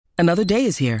Another day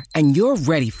is here, and you're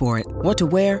ready for it. What to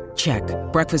wear? Check.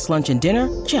 Breakfast, lunch, and dinner?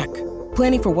 Check.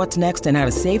 Planning for what's next and how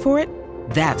to save for it?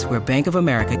 That's where Bank of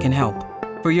America can help.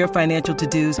 For your financial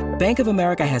to-dos, Bank of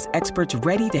America has experts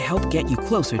ready to help get you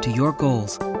closer to your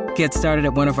goals. Get started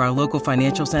at one of our local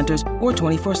financial centers or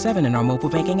 24/7 in our mobile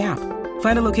banking app.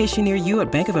 Find a location near you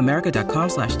at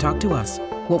bankofamerica.com/talktous.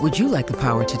 What would you like the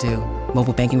power to do?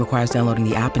 Mobile banking requires downloading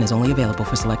the app and is only available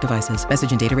for select devices.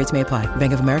 Message and data rates may apply.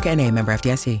 Bank of America N.A., member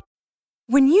FDIC.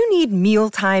 When you need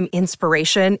mealtime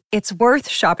inspiration, it's worth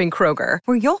shopping Kroger,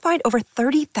 where you'll find over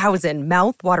 30,000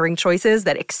 mouth-watering choices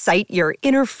that excite your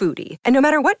inner foodie. And no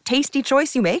matter what tasty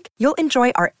choice you make, you'll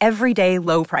enjoy our everyday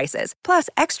low prices, plus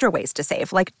extra ways to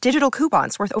save, like digital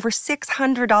coupons worth over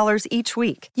 $600 each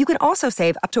week. You can also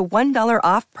save up to $1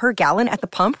 off per gallon at the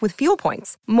pump with fuel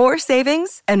points. More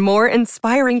savings and more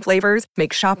inspiring flavors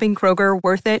make shopping Kroger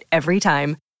worth it every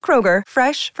time. Kroger,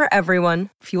 fresh for everyone.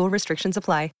 Fuel restrictions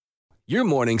apply. Your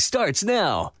morning starts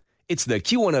now. It's the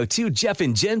Q102 Jeff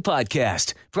and Jenn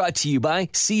podcast, brought to you by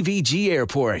CVG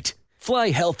Airport. Fly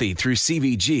healthy through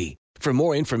CVG. For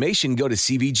more information, go to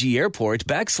CVG Airport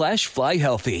 /fly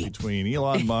healthy. Between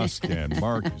Elon Musk and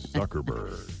Mark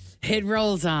Zuckerberg. It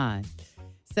rolls on.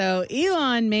 So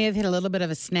Elon may have hit a little bit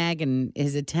of a snag in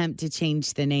his attempt to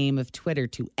change the name of Twitter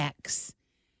to X,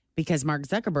 because Mark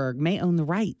Zuckerberg may own the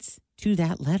rights to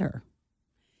that letter.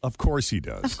 Of course he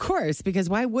does. Of course, because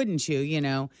why wouldn't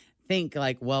you, think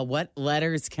like, well, what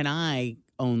letters can I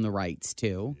own the rights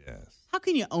to? Yes. How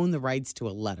can you own the rights to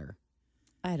a letter?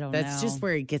 I don't know. That's just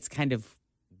where it gets kind of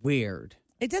weird.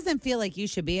 It doesn't feel like you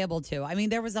should be able to. I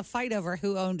mean, there was a fight over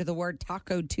who owned the word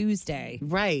Taco Tuesday.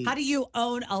 Right. How do you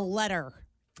own a letter?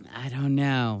 I don't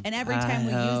know. And every time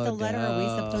we use the letter, are we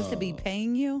supposed to be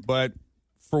paying you? But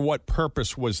for what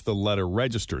purpose was the letter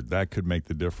registered? That could make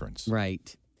the difference.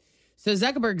 Right. So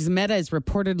Zuckerberg's Meta has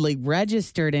reportedly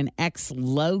registered an X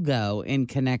logo in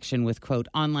connection with, quote,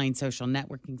 online social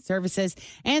networking services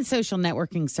and social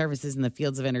networking services in the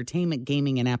fields of entertainment,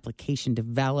 gaming, and application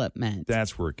development.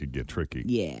 That's where it could get tricky.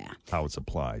 Yeah. How it's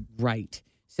applied. Right.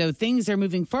 So things are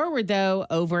moving forward, though,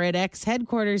 over at X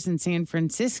headquarters in San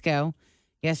Francisco.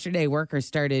 Yesterday, workers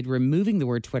started removing the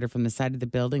word Twitter from the side of the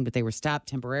building, but they were stopped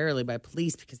temporarily by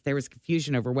police because there was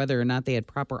confusion over whether or not they had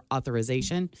proper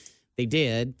authorization. They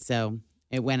did, so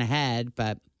it went ahead,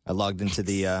 but... I logged into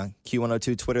the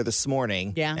Q102 Twitter this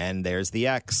morning, and there's the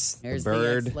X. There's the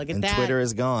bird, the X. Look at and that. Twitter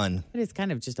is gone. But it's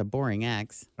kind of just a boring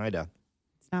X. I know.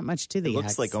 It's not much to the It looks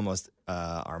X. like almost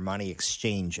Armani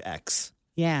Exchange X.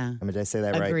 Yeah. I mean, did I say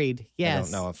that right? Agreed. Yes. I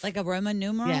don't know if... Like a Roman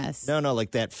numeral? Yes. No,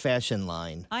 like that fashion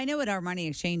line. I know what Armani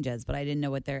Exchange is, but I didn't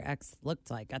know what their X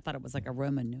looked like. I thought it was like a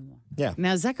Roman numeral. Yeah.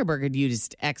 Now, Zuckerberg had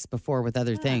used X before with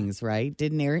other things, right?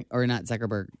 Didn't he? Or not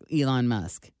Zuckerberg, Elon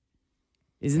Musk.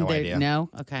 Isn't No there? idea. No?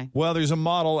 Okay. Well, there's a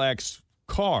Model X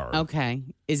car. Okay.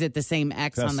 Is it the same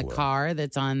X on the Tesla. car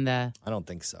that's on the... I don't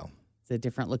think so. It's a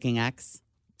different looking X?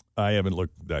 I haven't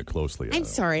looked that closely at it. I'm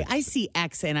sorry. I see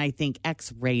X and I think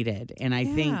X-rated, and I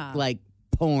think like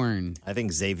porn. I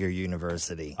think Xavier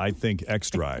University. I think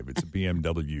X-Drive. It's a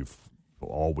BMW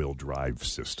all-wheel drive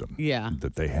system. Yeah.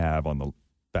 That they have on the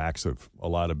backs of a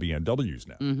lot of BMWs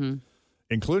now,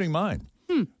 including mine.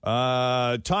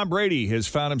 Tom Brady has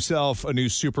found himself a new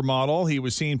supermodel. He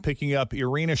was seen picking up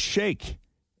Irina Shayk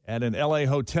at an L.A.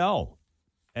 hotel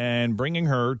and bringing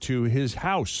her to his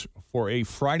house for a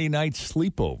Friday night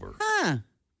sleepover. Huh.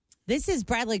 This is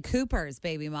Bradley Cooper's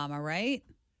baby mama, right?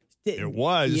 It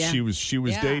was. Yeah. She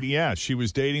was Yeah. dating. Yeah, she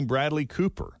was dating Bradley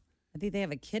Cooper. I think they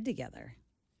have a kid together.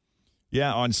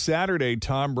 Yeah, on Saturday,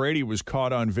 Tom Brady was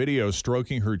caught on video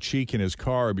stroking her cheek in his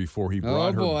car before he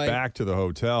brought her back to the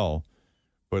hotel.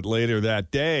 But later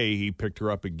that day, he picked her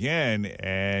up again,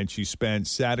 and she spent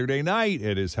Saturday night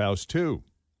at his house, too.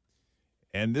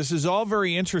 And this is all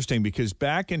very interesting because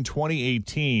back in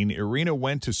 2018, Irina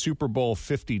went to Super Bowl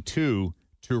 52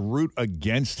 to root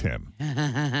against him.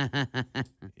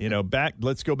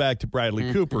 Let's go back to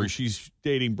Bradley Cooper. She's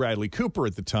dating Bradley Cooper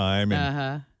at the time.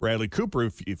 And Bradley Cooper,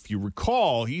 if you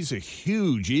recall, he's a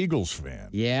huge Eagles fan.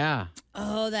 Yeah.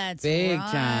 Oh, that's Big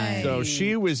right. time. So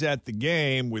she was at the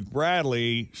game with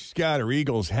Bradley. She's got her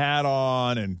Eagles hat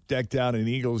on and decked out in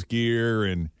Eagles gear.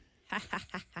 And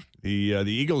the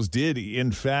Eagles did,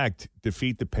 in fact,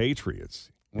 defeat the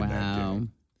Patriots in that Wow.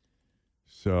 game.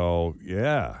 So,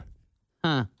 yeah.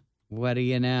 Huh. What do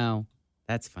you know?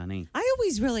 That's funny. I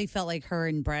always really felt like her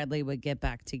and Bradley would get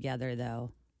back together,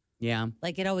 though. Yeah.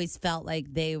 Like, it always felt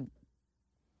like they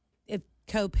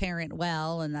co-parent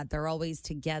well and that they're always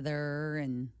together.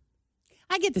 And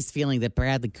I get this feeling that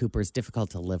Bradley Cooper is difficult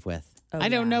to live with. Oh, I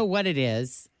don't yeah. know what it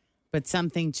is, but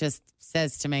something just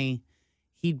says to me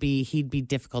he'd be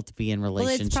difficult to be in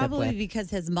relationship Well, it's probably with. because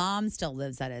his mom still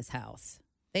lives at his house.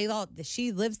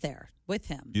 She lives there with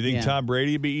him. You think Tom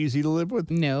Brady would be easy to live with?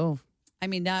 No. I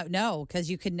mean, no,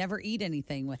 because you could never eat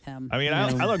anything with him. I mean,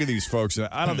 I look at these folks, and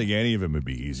I don't think any of them would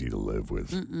be easy to live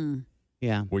with.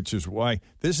 Yeah. Which is why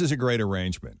this is a great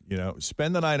arrangement.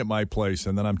 Spend the night at my place,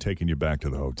 and then I'm taking you back to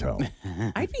the hotel.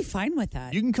 I'd be fine with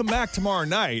that. You can come back tomorrow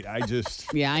night.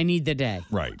 Yeah, I need the day.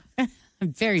 Right.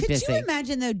 I'm very busy. Could you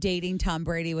imagine, though, dating Tom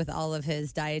Brady with all of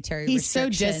his dietary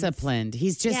restrictions? He's so disciplined.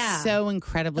 He's just so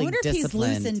incredibly disciplined. I wonder if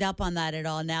he's loosened up on that at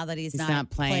all now that he's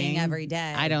not playing every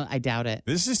day. I doubt it.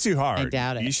 This is too hard. I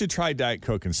doubt it. You should try Diet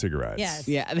Coke and cigarettes. Yes.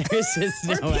 Yeah, there's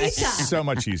just no way. So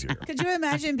much easier. Could you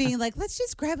imagine being like, let's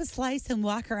just grab a slice and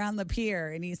walk around the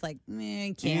pier? And he's like,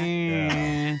 can't.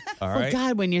 Yeah. All right. Well,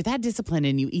 God, when you're that disciplined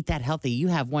and you eat that healthy, you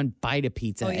have one bite of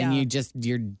pizza and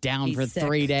you're down for sick.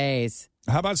 3 days.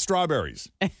 How about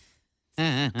strawberries?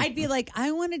 I'd be like,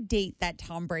 I want to date that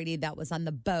Tom Brady that was on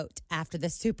the boat after the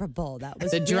Super Bowl. That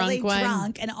was The really drunk one?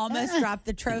 drunk and almost dropped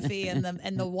the trophy in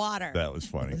the water. That was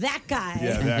funny. That guy.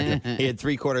 Yeah, that guy. He had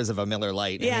 3/4 of a Miller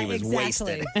Lite, and he was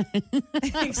exactly. wasted.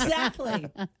 Exactly.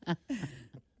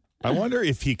 I wonder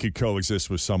if he could coexist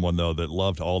with someone, though, that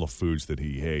loved all the foods that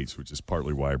he hates, which is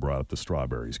partly why I brought up the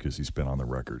strawberries, because he's been on the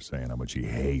record saying how much he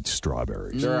hates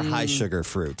strawberries. They're a high-sugar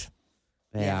fruit.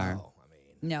 They are.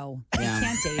 No, you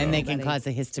can't date and they anybody. can cause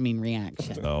a histamine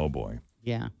reaction. Oh, boy.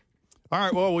 Yeah. All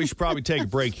right, well, we should probably take a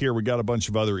break here. We got a bunch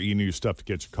of other e-news stuff to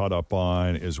get you caught up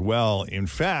on as well. In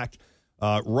fact,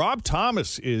 Rob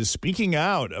Thomas is speaking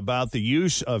out about the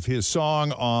use of his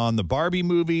song on the Barbie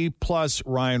movie, plus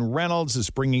Ryan Reynolds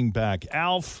is bringing back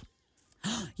Alf.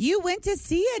 You went to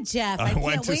see it, Jeff. I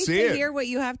went can't to wait see to it. hear what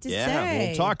you have to Yeah, say.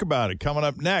 We'll talk about it coming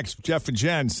up next. Jeff and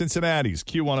Jen, Cincinnati's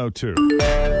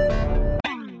Q102.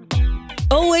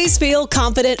 Always feel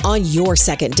confident on your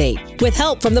second date. With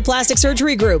help from the Plastic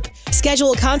Surgery Group.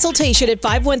 Schedule a consultation at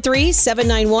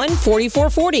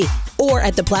 513-791-4440 or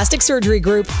at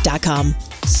theplasticsurgerygroup.com.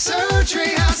 Surgery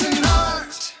has an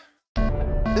art.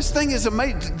 This thing is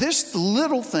amazing. This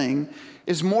little thing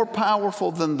is more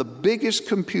powerful than the biggest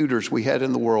computers we had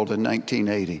in the world in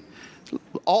 1980.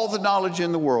 All the knowledge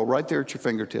in the world right there at your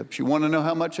fingertips. You want to know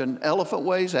how much an elephant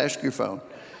weighs? Ask your phone.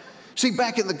 See,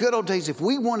 back in the good old days, if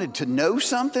we wanted to know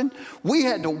something, we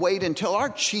had to wait until our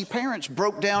cheap parents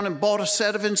broke down and bought a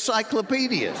set of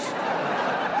encyclopedias.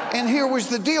 And here was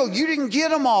the deal. You didn't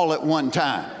get them all at one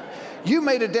time. You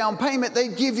made a down payment,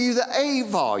 they'd give you the A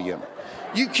volume.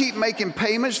 You keep making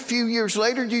payments, a few years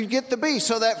later, you get the B.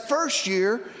 So that first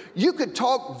year, you could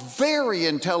talk very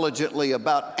intelligently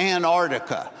about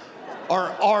Antarctica or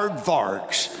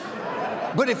aardvarks.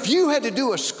 But if you had to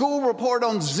do a school report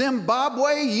on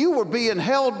Zimbabwe, you were being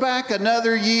held back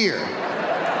another year.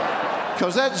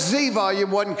 Because that Z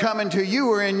volume wasn't coming till you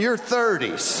were in your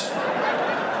 30s.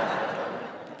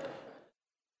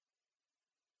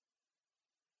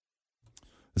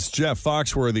 It's Jeff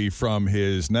Foxworthy from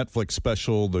his Netflix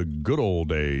special, The Good Old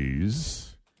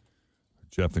Days.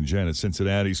 Jeff and Jen at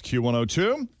Cincinnati's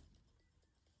Q102.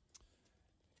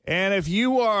 And if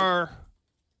you are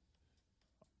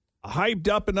hyped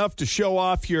up enough to show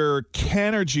off your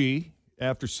Kenergy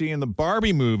after seeing the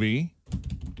Barbie movie,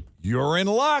 you're in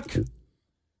luck.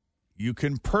 You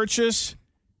can purchase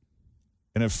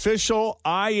an official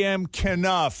I Am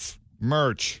Kenough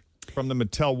merch from the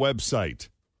Mattel website.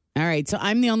 All right, so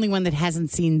I'm the only one that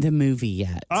hasn't seen the movie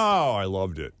yet. Oh, I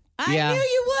loved it. I knew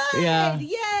you would. Yeah.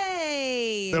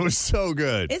 Yay. That was so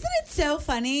good. Isn't it so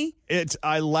funny?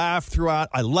 I laughed throughout.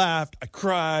 I laughed. I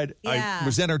cried. Yeah. I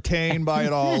was entertained by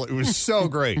it all. It was so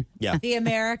great. Yeah. The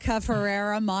America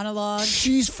Ferrera monologue.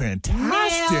 She's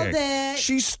fantastic. Nailed it.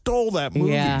 She stole that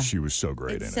movie. Yeah. She was so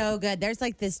great in It's it. so good. There's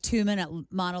like this 2-minute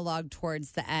monologue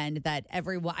towards the end that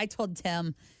everyone. I told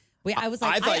Tim. I was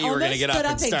like, I thought you were going to get up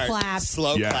and start clapped.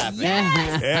 slow clapping.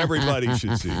 Yes. Everybody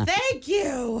should see. Thank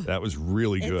you. That was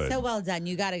really good. It's so well done.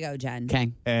 You got to go, Jen.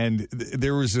 Okay. And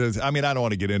there was I don't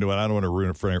want to get into it. I don't want to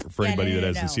ruin it for anybody that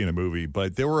hasn't seen a movie.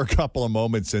 But there were a couple of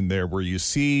moments in there where you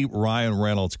see Ryan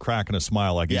Reynolds cracking a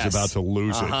smile like he's about to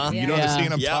lose it. You know the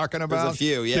scene I'm talking about? There's a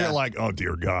few, yeah. They're like, oh,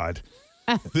 dear God.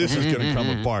 This is going to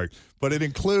come apart. But it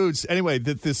includes, anyway,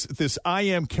 that this I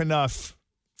Am Kenough,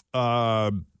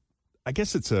 I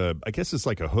guess it's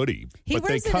like a hoodie. He but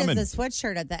wears they it come as a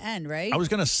sweatshirt at the end, right? I was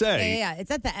going to say. Yeah. It's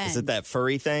at the end. Is it that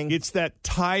furry thing? It's that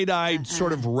tie-dyed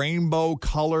sort of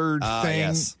rainbow-colored thing.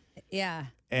 Yes. Yeah.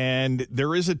 And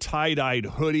there is a tie-dyed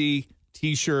hoodie,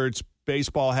 T-shirts,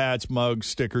 baseball hats, mugs,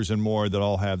 stickers, and more that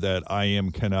all have that I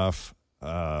Am Kenough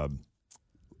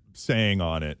saying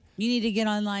on it. You need to get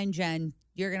online, Jen.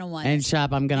 You're going to want And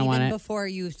shop, I'm going to want it. before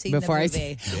you've seen the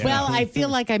movie. Well, I feel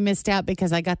like I missed out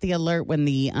because I got the alert when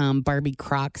the Barbie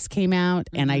Crocs came out,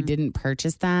 and I didn't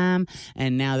purchase them,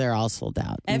 and now they're all sold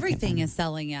out. Everything is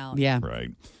selling out. Yeah. Right.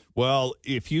 Well,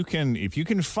 if you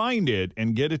can find it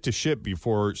and get it to ship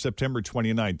before September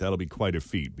 29th, that'll be quite a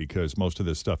feat because most of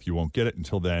this stuff you won't get it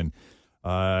until then.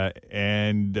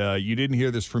 And you didn't hear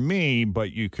this from me,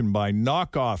 but you can buy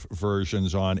knockoff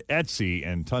versions on Etsy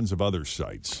and tons of other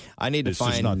sites. I need to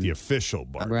find... This is not the official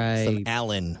Barbie. Right. Some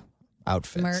Alan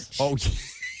outfits. Merch. Oh,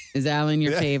 Is Alan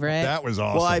your favorite? That was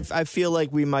awesome. Well, I feel like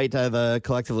we might have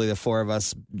collectively the four of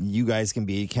us. You guys can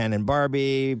be Ken and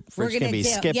Barbie. Fritz can be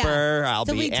Skipper. I'll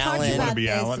be Alan. So we talked be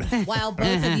about this Alan. while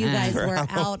both of you guys were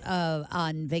out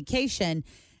on vacation.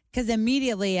 Because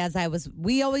immediately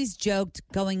we always joked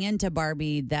going into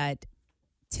Barbie that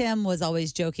Tim was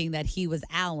always joking that he was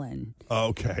Alan.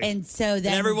 Okay. And so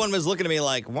then everyone was looking at me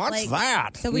like, what's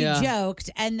that? So we joked.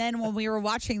 And then when we were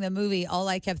watching the movie, all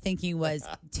I kept thinking was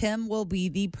Tim will be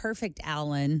the perfect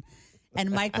Alan.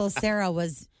 And Michael Cera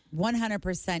was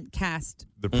 100% cast.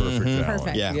 The perfect Alan.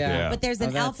 Perfect. Yeah. But there's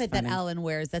an outfit funny. that Alan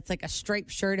wears that's like a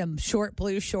striped shirt and short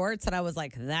blue shorts. And I was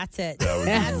like, that's it. That would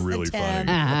be That's really the Tim. funny.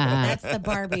 That's the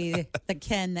Barbie, the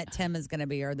Ken that Tim is going to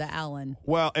be, or the Alan.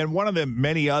 Well, and one of the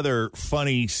many other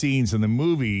funny scenes in the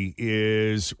movie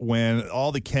is when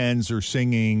all the Kens are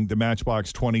singing the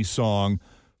Matchbox 20 song,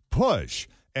 Push.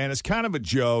 And it's kind of a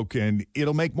joke, and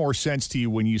it'll make more sense to you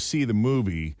when you see the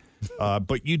movie.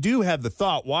 But you do have the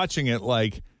thought watching it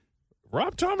like,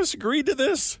 Rob Thomas agreed to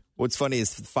this? What's funny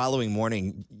is the following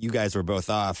morning, you guys were both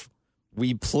off.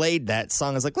 We played that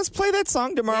song. I was like, let's play that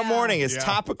song tomorrow morning. It's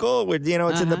topical. It's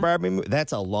in the Barbie movie.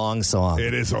 That's a long song.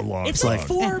 It is a long It's song. like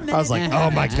 4 minutes. I was like,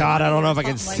 oh my God, I don't know if I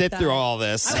can Something sit like through that. all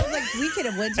this. I was like, we could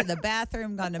have went to the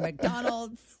bathroom, gone to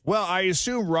McDonald's. Well, I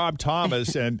assume Rob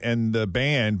Thomas and the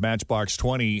band Matchbox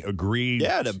 20 agreed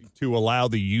to allow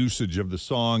the usage of the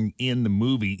song in the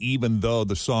movie, even though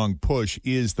the song Push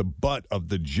is the butt of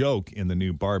the joke in the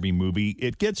new Barbie movie.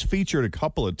 It gets featured a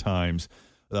couple of times.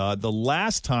 The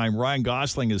last time Ryan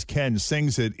Gosling as Ken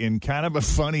sings it in kind of a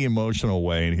funny, emotional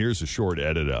way, and here's a short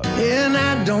edit of it. And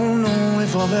I don't know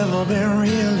if I've ever been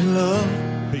really loved.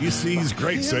 He's a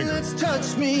great singer. It's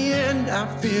touched me and I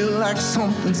feel like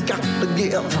something's got to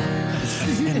give.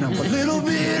 And I'm a little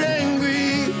bit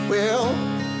angry. Well,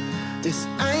 this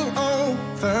ain't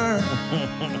over.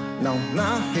 No,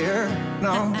 not here.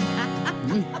 No.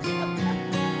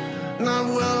 Not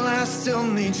well, I still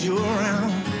need you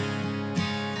around.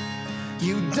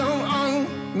 You don't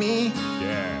own me.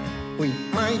 Yeah. We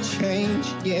might change,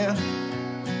 yeah.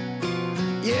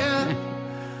 Yeah.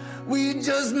 We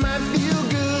just might feel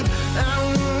good.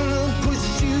 I wanna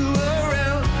push you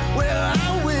around where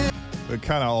I will. It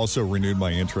kind of also renewed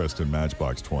my interest in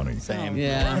Matchbox 20. Same.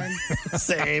 Yeah.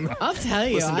 Same. I'll tell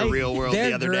you. Listen to Real World they're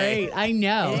the other great. day. I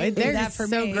know. They did They're that for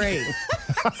so me. great.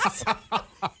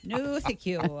 No, thank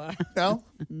you. No?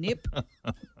 Nope.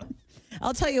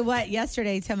 I'll tell you what,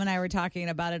 yesterday, Tim and I were talking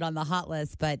about it on the hot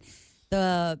list, but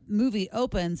the movie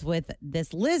opens with this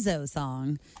Lizzo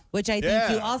song, which I think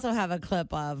you also have a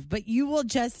clip of, but you will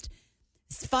just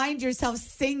find yourself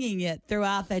singing it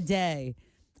throughout the day.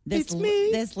 It's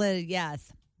me.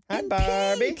 Yes. Hi, In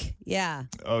Barbie. pink. Yeah.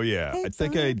 Oh, yeah. Hey, I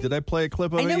think Barbie. did I play a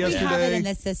clip of I know it yesterday? we have it in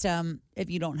the system if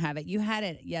you don't have it. You had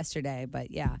it yesterday, but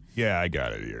yeah. Yeah, I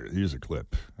got it here. Here's a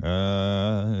clip.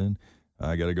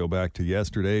 I got to go back to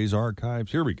yesterday's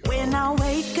archives. Here we go. When I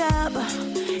wake up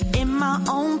in my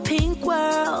own pink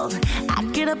world, I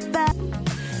get up that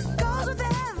goes with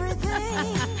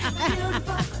everything.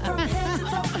 Beautiful from head to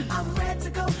toe. I'm ready to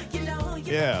go.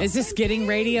 Yeah. Is this getting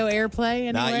radio airplay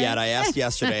anywhere? Not yet. I asked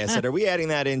yesterday. I said, are we adding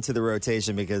that into the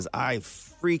rotation? Because I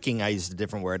used a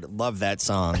different word, love that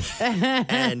song.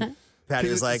 And Patty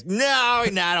was like, no,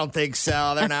 I don't think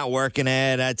so. They're not working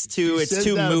it. It's too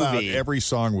movie. Every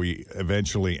song we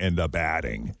eventually end up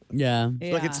adding. Yeah.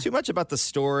 Like, it's too much about the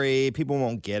story. People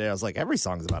won't get it. I was like, every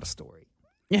song's about a story.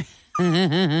 But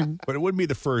it wouldn't be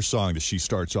the first song that she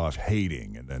starts off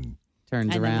hating and then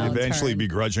turns around. Eventually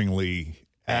begrudgingly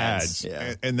adds.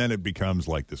 Yeah. And then it becomes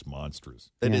like this monstrous.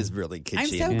 It is really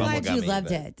kitschy. I'm so glad you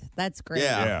loved it. That's great.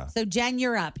 Yeah. So, Jen,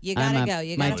 you're up. You got to go.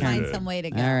 You got to find some way to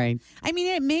go. All right. I mean,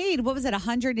 it made, what was it,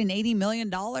 $180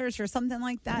 million or something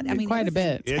like that? I mean, quite a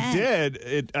bit. intense.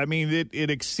 It did. It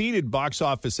exceeded box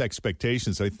office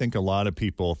expectations. I think a lot of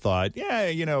people thought,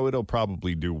 it'll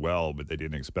probably do well, but they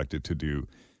didn't expect it to do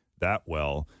that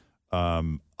well.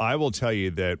 I will tell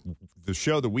you that the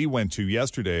show that we went to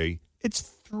yesterday,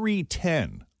 it's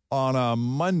 3:10 on a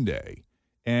Monday,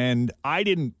 and I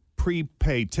didn't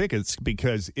prepay tickets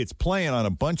because it's playing on a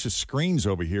bunch of screens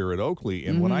over here at Oakley.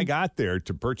 And when I got there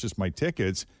to purchase my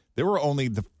tickets, there were only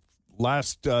the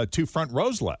last 2 front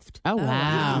rows left. Oh,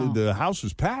 wow. The house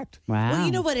was packed. Wow. Well,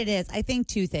 you know what it is? I think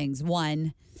 2 things.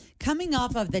 One, coming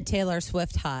off of the Taylor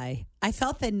Swift high, I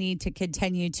felt the need to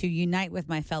continue to unite with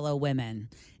my fellow women.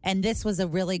 And this was a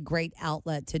really great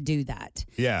outlet to do that.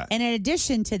 Yeah. And in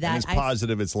addition to that, And it's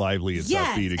positive, it's lively, it's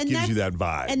upbeat. It gives you that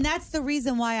vibe. And that's the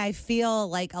reason why I feel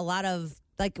like a lot of,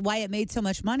 like, why it made so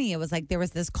much money. It was like there was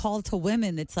this call to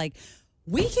women that's like,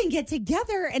 we can get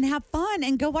together and have fun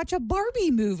and go watch a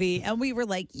Barbie movie. And we were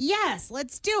like, yes,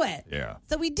 let's do it. Yeah.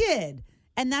 So we did.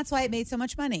 And that's why it made so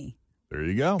much money. There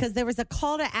you go. Because there was a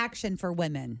call to action for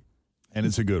women. And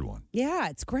it's a good one. Yeah,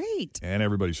 it's great. And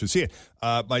everybody should see it.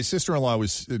 My sister-in-law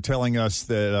was telling us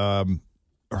that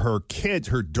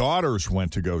her daughters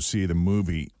went to go see the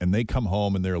movie, and they come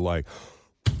home and they're like,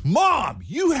 Mom,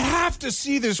 you have to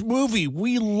see this movie.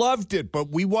 We loved it, but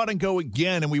we want to go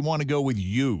again, and we want to go with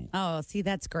you. Oh, see,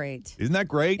 that's great. Isn't that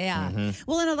great? Yeah.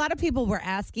 Well, and a lot of people were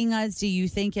asking us, do you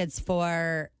think it's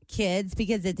for kids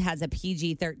because it has a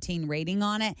PG-13 rating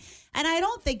on it? And I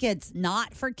don't think it's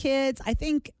not for kids. I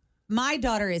think my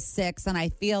daughter is 6, and I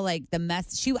feel like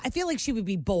I feel like she would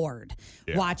be bored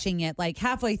watching it. Like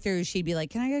halfway through, she'd be like,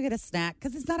 "Can I go get a snack?"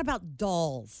 Because it's not about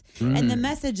dolls, and the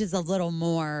message is a little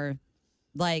more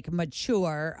like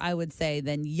mature, I would say,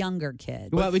 than younger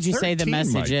kids. What would you say the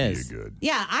message is?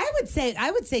 Yeah, I would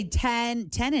say 10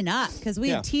 and up, because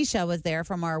Tisha was there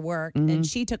from our work, and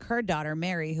she took her daughter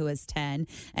Mary, who is 10,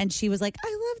 and she was like,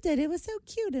 "I loved it. It was so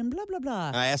cute," and blah blah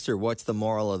blah. I asked her, "What's the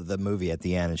moral of the movie at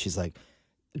the end?" And she's like,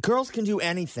 girls can do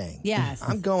anything. Yes.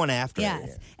 I'm going after it.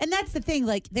 Yes. And that's the thing.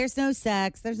 Like, there's no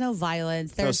sex. There's no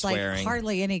violence. There's, no like,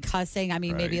 hardly any cussing. I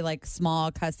mean, maybe, like,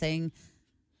 small cussing.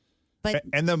 But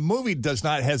and the movie does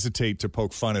not hesitate to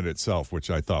poke fun at itself, which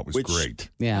I thought was great.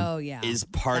 Yeah. Oh, yeah. Is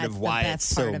part of why it's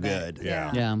so good.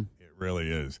 Yeah. Yeah. It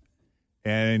really is.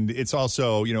 And it's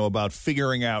also, about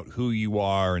figuring out who you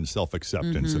are and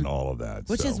self-acceptance and all of that.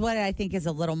 Which is what I think is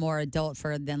a little more adult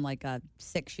than like a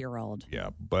 6-year-old.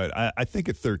 Yeah, but I think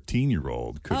a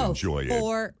 13-year-old could enjoy it.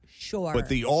 For sure. But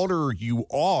the older you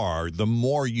are, the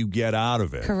more you get out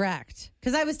of it. Correct.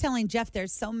 Because I was telling Jeff,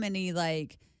 there's so many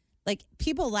like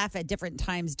people laugh at different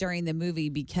times during the movie,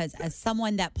 because as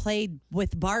someone that played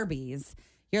with Barbies,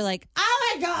 you're like,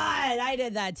 oh my God, I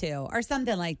did that too. Or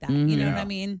something like that. You know what I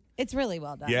mean? It's really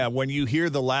well done. Yeah, when you hear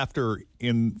the laughter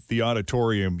in the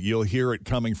auditorium, you'll hear it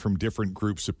coming from different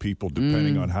groups of people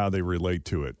depending on how they relate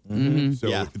to it.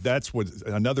 So that's what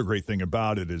another great thing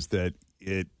about it is that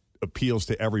it appeals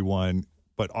to everyone,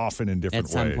 but often in different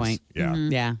ways. At some point. Yeah.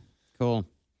 Yeah. Cool.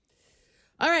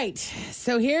 All right.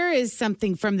 So here is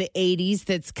something from the 80s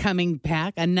that's coming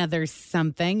back. Another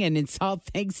something. And it's all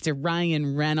thanks to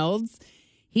Ryan Reynolds.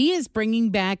 He is bringing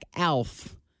back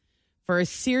Alf for a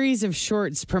series of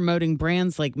shorts promoting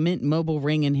brands like Mint Mobile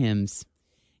Ring and Hymns.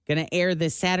 Going to air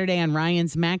this Saturday on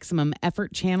Ryan's Maximum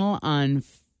Effort channel on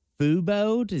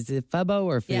Fubo. Is it Fubo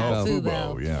or Fubo? Yeah,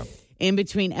 Fubo, yeah. In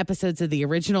between episodes of the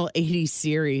original 80s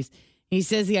series. He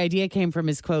says the idea came from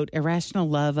his, quote, irrational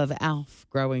love of Alf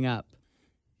growing up.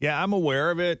 Yeah, I'm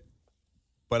aware of it,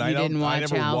 but I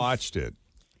never Alf? watched it.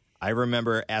 I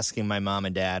remember asking my mom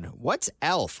and dad, "What's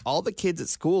Elf?" All the kids at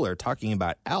school are talking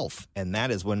about Elf, and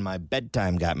that is when my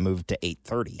bedtime got moved to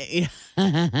 8:30.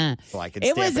 So I could.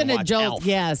 It stay was up and an watch adult. Elf.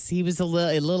 Yes, he was a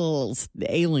little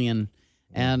alien,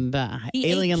 and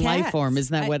He alien ate life cats. form.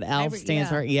 Isn't that what Alf stands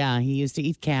for? Yeah, he used to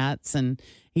eat cats, and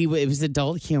it was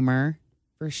adult humor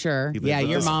for sure. Yeah,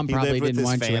 your mom probably didn't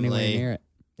want you anywhere near it.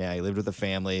 Yeah, he lived with a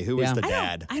family. Who was the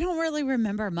dad? I don't really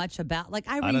remember much about, like,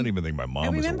 I don't even think my mom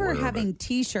was remember aware of having it.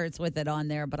 T-shirts with it on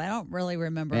there, but I don't really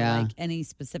remember like any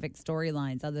specific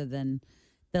storylines other than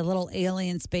the little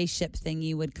alien spaceship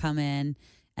thingy would come in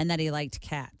and that he liked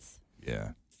cats.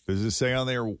 Yeah. Does it say on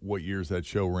there what years that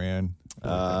show ran?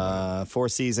 4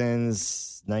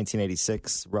 seasons,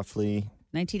 1986, roughly.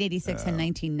 1986 and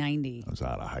 1990. I was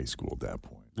out of high school at that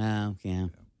point. Oh, yeah.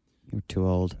 You're too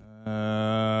old.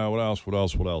 What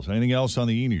else? Anything else on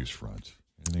the e-news front?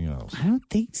 Anything else? I don't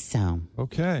think so.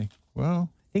 Okay. Well,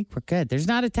 I think we're good. There's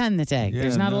not a ton today. Yeah,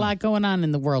 There's not a lot going on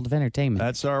in the world of entertainment.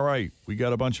 that's all right. We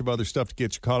got a bunch of other stuff to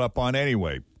get you caught up on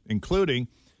anyway, including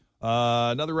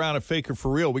another round of Fake or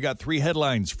For Real. We got 3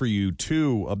 headlines for you.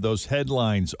 2 of those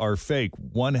headlines are fake.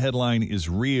 1 headline is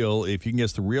real. If you can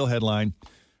guess the real headline,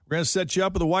 we're going to set you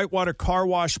up with a Whitewater Car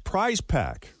Wash prize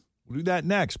pack. We'll do that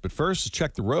next. But first, let's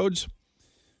check the roads.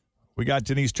 We got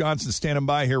Denise Johnson standing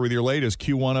by here with your latest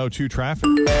Q102 traffic.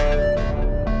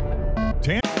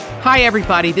 Hi,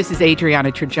 everybody. This is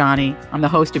Adriana Trajani. I'm the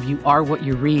host of You Are What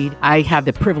You Read. I have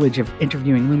the privilege of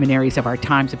interviewing luminaries of our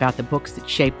times about the books that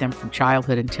shaped them from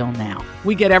childhood until now.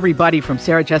 We get everybody from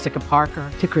Sarah Jessica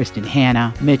Parker to Kristen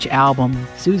Hanna, Mitch Albom,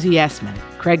 Susie Essman,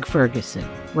 Craig Ferguson,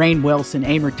 Rainn Wilson,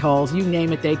 Amor Tolls, you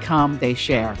name it, they come, they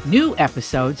share. New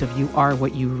episodes of You Are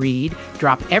What You Read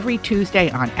drop every Tuesday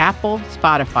on Apple,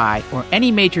 Spotify, or any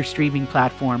major streaming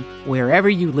platform wherever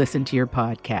you listen to your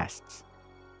podcasts.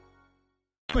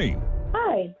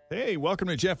 Hi. Hey, welcome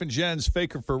to Jeff and Jen's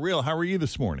Faker for Real. How are you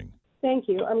this morning? Thank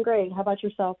you. I'm great. How about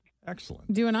yourself?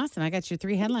 Excellent. Doing awesome. I got your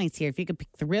 3 headlines here. If you could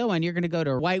pick the real one, you're going to go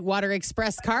to Whitewater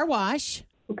Express Car Wash.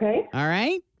 Okay. All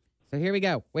right. So here we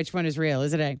go. Which one is real?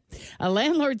 Is it A? A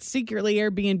landlord secretly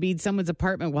Airbnb'd someone's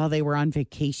apartment while they were on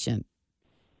vacation.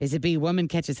 Is it B? Woman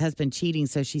catches husband cheating,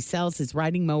 so she sells his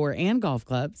riding mower and golf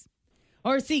clubs.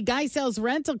 Or C? Guy sells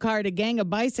rental car to gang of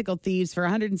bicycle thieves for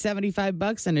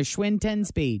 $175 and a Schwinn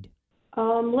 10-speed.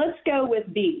 Let's go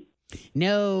with B.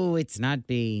 No, it's not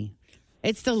B.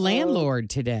 It's the landlord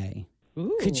today.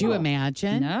 Ooh. Could you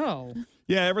imagine? No.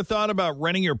 Yeah, ever thought about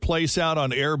renting your place out on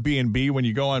Airbnb when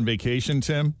you go on vacation,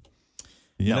 Tim?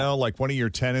 You know, like one of your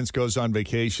tenants goes on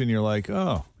vacation, you're like,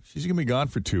 oh, she's going to be gone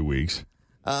for 2 weeks.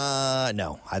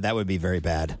 No, that would be very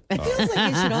bad. It feels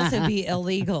like it should also be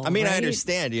illegal. I mean, right? I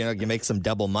understand, you make some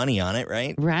double money on it,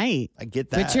 right? Right. I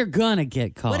get that. But you're going to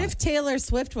get caught. What if Taylor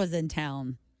Swift was in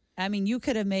town? I mean, you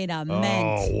could have made a mint.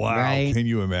 Oh, wow. Right. Can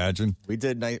you imagine? We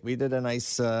did a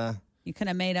nice You could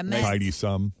have made a mint. tidy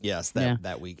sum. yes,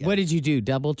 that weekend. What did you do?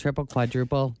 Double, triple,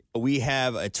 quadruple? We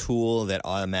have a tool that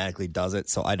automatically does it,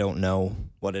 so I don't know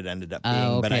what it ended up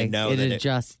being, but I know it that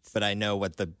adjusts. but I know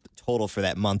what the total for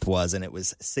that month was, and it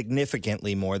was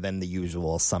significantly more than the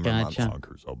usual summer month.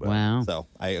 Funkers, I'll bet. Wow. So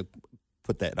I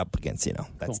put that up against,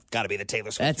 that's got to be the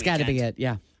Taylor Swift. That's got to be it,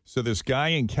 yeah. So this guy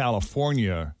in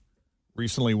California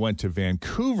recently went to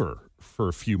Vancouver for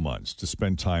a few months to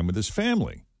spend time with his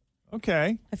family.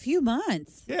 Okay. A few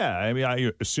months. Yeah, I mean,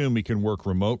 I assume he can work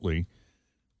remotely,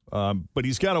 but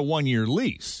he's got a 1-year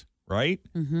lease, right?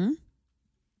 Mm-hmm.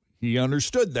 He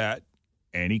understood that,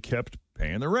 and he kept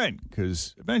paying the rent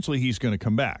because eventually he's going to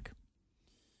come back.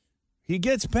 He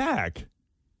gets back,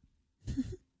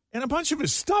 and a bunch of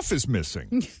his stuff is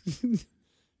missing.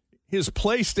 His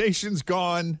PlayStation's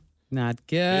gone. Not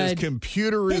good. His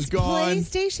computer is His gone.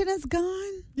 PlayStation is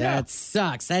gone? Yeah. That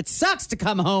sucks. That sucks to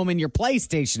come home and your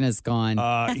PlayStation is gone.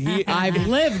 I've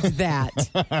lived that.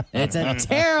 It's a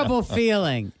terrible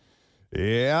feeling.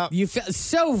 Yeah. You feel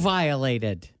so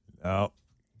violated. Oh.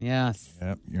 Yes.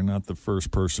 Yep. You're not the first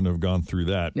person to have gone through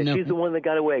that. No. She's the one that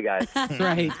got away, guys. That's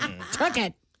right. Took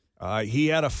it. He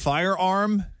had a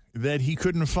firearm that he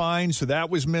couldn't find, so that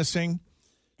was missing.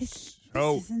 This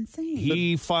So is insane.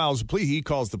 he files a plea. He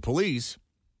calls the police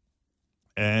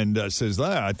and says,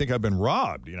 I think I've been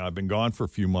robbed. I've been gone for a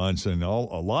few months, and a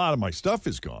lot of my stuff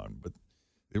is gone. But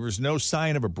there was no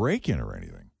sign of a break-in or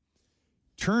anything.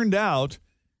 Turned out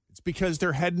it's because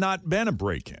there had not been a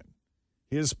break-in.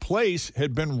 His place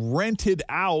had been rented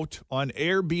out on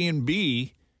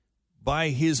Airbnb by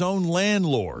his own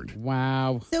landlord.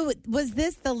 Wow. So was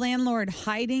this the landlord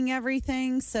hiding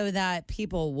everything so that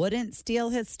people wouldn't steal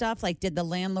his stuff? Like, did the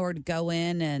landlord go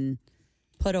in and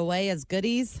put away his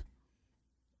goodies?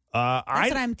 That's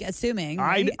what I'm assuming.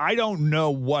 Right? I don't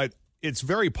know what. It's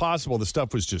very possible the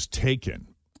stuff was just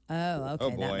taken. Oh, okay.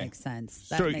 Oh, boy. That makes sense.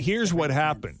 So here's what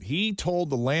happened. He told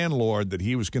the landlord that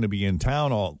he was going to be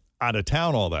out of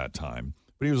town all that time.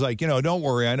 But he was like, don't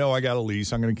worry. I know I got a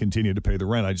lease. I'm going to continue to pay the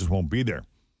rent. I just won't be there.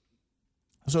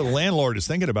 So the landlord is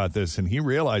thinking about this, and he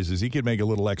realizes he could make a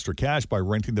little extra cash by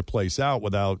renting the place out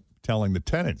without telling the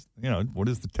tenant. What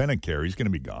does the tenant care? He's going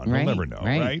to be gone. Right, We'll never know,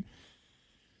 right? right?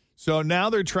 So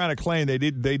now they're trying to claim they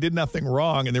did nothing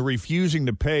wrong, and they're refusing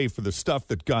to pay for the stuff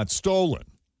that got stolen.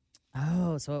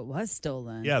 Oh, so it was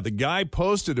stolen. Yeah, the guy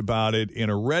posted about it in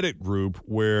a Reddit group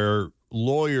where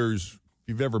lawyers, if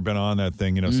you've ever been on that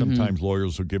thing, sometimes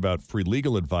lawyers will give out free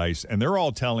legal advice, and they're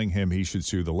all telling him he should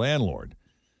sue the landlord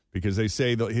because they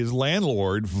say that his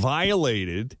landlord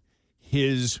violated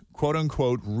his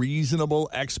quote-unquote reasonable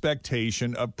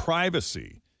expectation of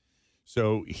privacy.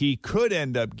 So he could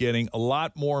end up getting a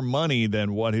lot more money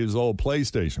than what his old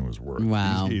PlayStation was worth.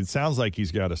 Wow. It sounds like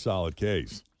he's got a solid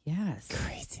case. Yes.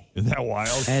 Crazy. Isn't that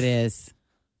wild? It is.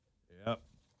 Yep.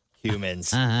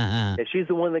 Humans. Yeah, she's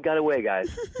the one that got away,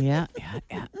 guys. Yeah.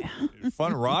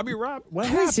 Fun, Robbie? What I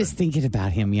happened? was just thinking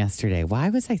about him yesterday. Why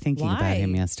was I thinking about Why?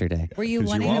 him yesterday? Were you 'Cause you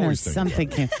wanting I don't know, always think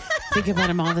something think about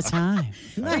him all the time.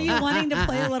 Were you wanting to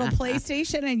play a little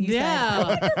PlayStation and you Yeah. said, I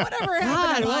wonder whatever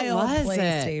happened to God, my what old was it?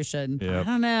 PlayStation? Yep. I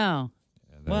don't know.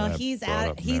 And then Well, that he's brought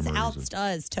up he's memories of-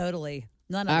 outstuds totally.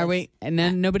 None of Are us. we? And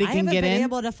then nobody can get I haven't been in?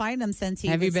 able to find him since he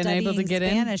Have was you been studying able to get in?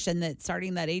 Spanish and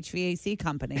starting that HVAC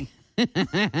company.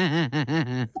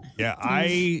 Yeah,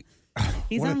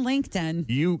 He's on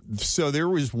LinkedIn. So there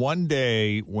was one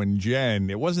day when Jenn,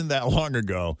 it wasn't that long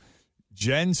ago,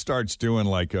 Jenn starts doing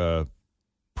like a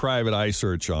private eye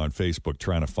search on Facebook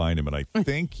trying to find him. And I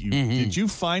think did you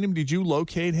find him? Did you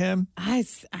locate him? I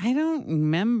don't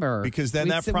remember. Because then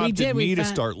that prompted me to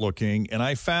start looking. And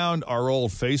I found our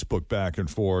old Facebook back and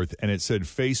forth, and it said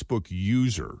Facebook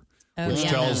user, which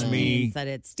tells me that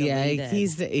it's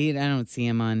deleted. I don't see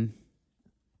him on.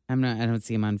 I don't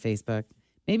see him on Facebook.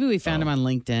 Maybe we found him on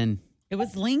LinkedIn. It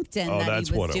was LinkedIn that that's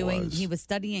he was what it doing. was. He was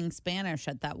studying Spanish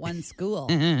at that one school,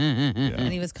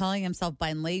 and he was calling himself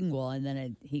bilingual. And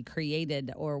then he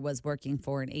created or was working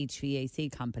for an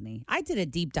HVAC company. I did a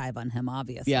deep dive on him,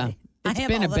 obviously. Yeah, I have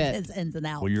been all a bit. of his ins and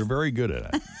outs. Well, you're very good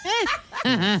at it.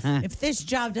 If this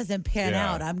job doesn't pan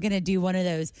out, I'm going to do one of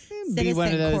those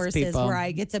citizen courses people. where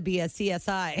I get to be a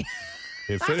CSI.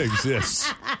 If it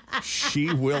exists,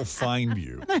 she will find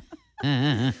you.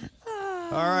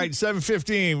 All right,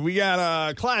 7:15. We got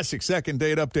a classic second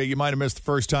date update you might have missed the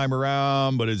first time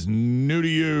around, but it's new to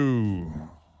you.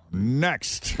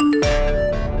 Next.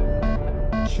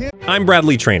 I'm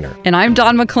Bradley Trainer. And I'm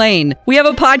Don McClain. We have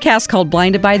a podcast called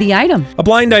Blinded by the Item. A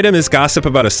blind item is gossip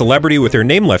about a celebrity with their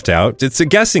name left out. It's a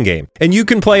guessing game, and you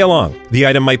can play along. The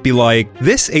item might be like,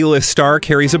 this A-list star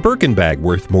carries a Birkin bag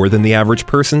worth more than the average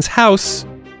person's house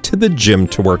to the gym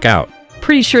to work out.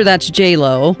 Pretty sure that's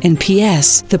J-Lo. And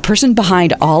P.S. the person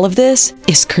behind all of this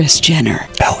is Kris Jenner,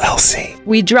 LLC.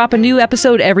 We drop a new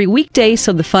episode every weekday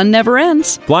so the fun never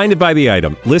ends. Blinded by the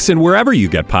Item. Listen wherever you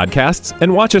get podcasts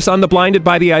and watch us on the Blinded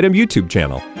by the Item YouTube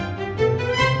channel.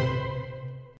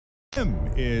 Kim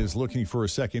is looking for a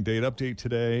second date update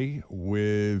today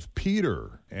with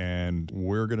Peter, and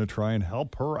we're going to try and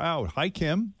help her out. Hi,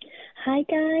 Kim. Hi,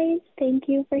 guys. Thank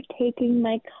you for taking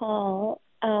my call.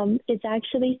 It's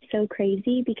actually so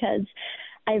crazy because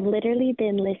I've literally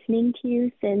been listening to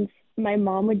you since my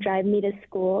mom would drive me to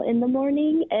school in the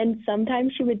morning, and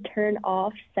sometimes she would turn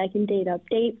off second date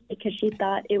update because she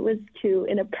thought it was too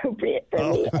inappropriate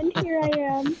for me. And here I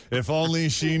am. If only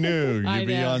she knew you'd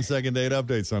be on second date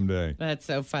update someday. That's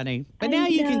so funny. But now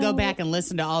you can go back and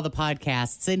listen to all the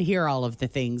podcasts and hear all of the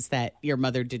things that your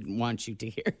mother didn't want you to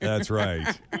hear. That's right.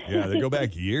 Yeah, they go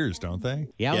back years, don't they?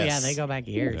 Yeah, yeah, they go back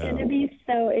years. She's going to be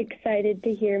so excited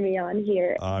to hear me on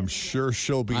here. I'm sure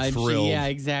she'll be thrilled. Yeah,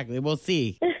 exactly. We'll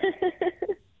see.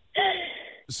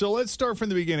 So let's start from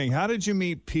the beginning. How did you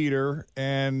meet Peter,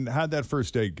 and how'd that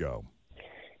first date go?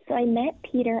 So I met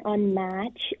Peter on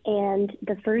Match, and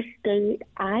the first date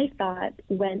I thought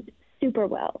went super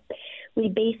well. We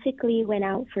basically went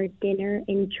out for dinner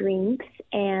and drinks,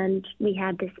 and we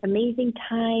had this amazing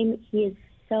time. He is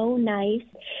so nice.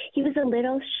 He was a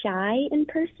little shy in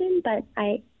person, but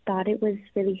I thought it was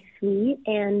really sweet,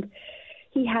 and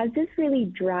he has this really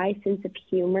dry sense of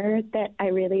humor that I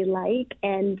really like,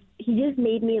 and he just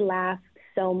made me laugh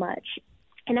so much.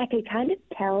 And I could kind of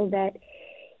tell that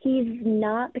he's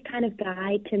not the kind of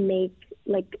guy to make,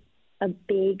 like, a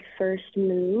big first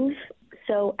move.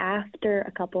 So after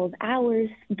a couple of hours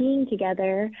being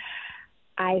together,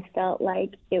 I felt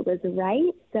like it was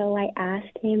right. So I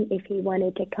asked him if he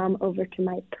wanted to come over to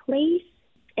my place.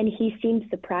 And he seemed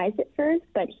surprised at first,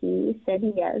 but he said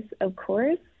yes, of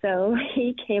course. So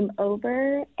he came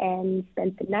over and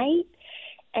spent the night.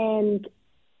 And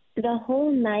the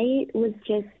whole night was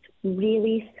just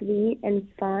really sweet and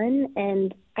fun.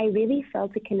 And I really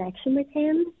felt a connection with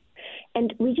him.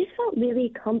 And we just felt really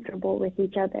comfortable with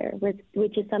each other,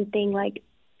 which is something like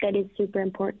that is super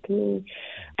important to me.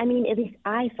 I mean, at least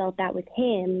I felt that with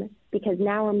him, because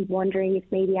now I'm wondering if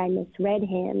maybe I misread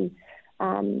him.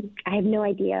 I have no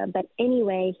idea. But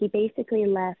anyway, he basically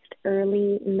left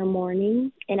early in the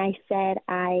morning, and I said,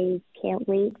 I can't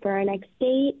wait for our next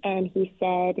date. And he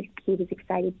said he was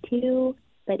excited too,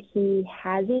 but he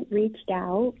hasn't reached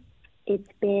out. It's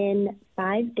been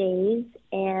 5 days,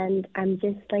 and I'm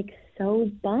just like so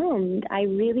bummed. I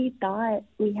really thought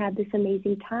we had this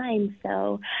amazing time.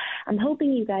 So I'm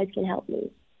hoping you guys can help me.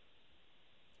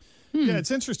 Yeah,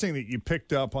 it's interesting that you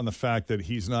picked up on the fact that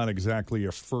he's not exactly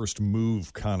a first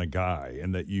move kind of guy,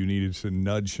 and that you needed to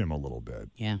nudge him a little bit.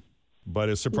 Yeah. But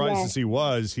as surprised as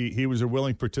he was a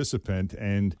willing participant,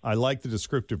 and I like the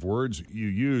descriptive words you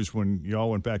used when you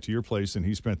all went back to your place and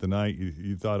he spent the night.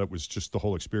 You thought it was just the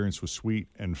whole experience was sweet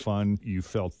and fun. You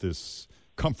felt this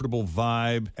comfortable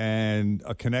vibe and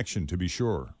a connection, to be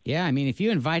sure. Yeah, I mean, if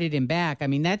you invited him back, I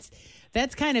mean, that's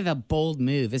kind of a bold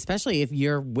move, especially if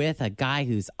you're with a guy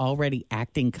who's already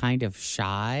acting kind of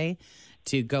shy.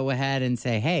 to go ahead and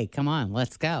say, hey, come on,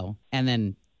 let's go. And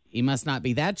then he must not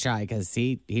be that shy because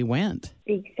he went.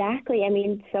 Exactly. I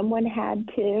mean, someone had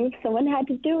to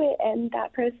do it, and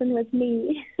that person was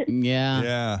me. Yeah.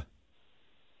 Yeah.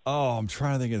 Oh, I'm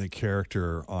trying to think of the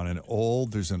character on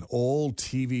there's an old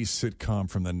TV sitcom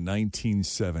from the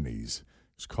 1970s.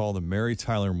 It's called The Mary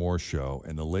Tyler Moore Show,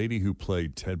 and the lady who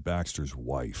played Ted Baxter's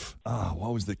wife.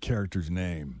 What was the character's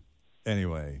name?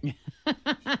 Anyway.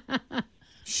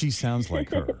 She sounds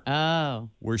like her. Oh.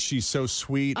 Where she's so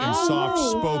sweet and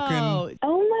soft-spoken.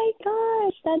 Oh, my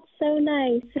gosh. That's so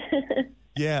nice.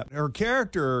 Yeah, her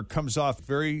character comes off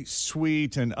very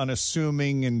sweet and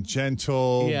unassuming and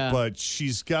gentle, but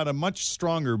she's got a much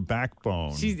stronger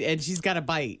backbone. She's got a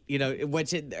bite. You know,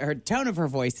 her tone of her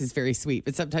voice is very sweet,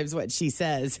 but sometimes what she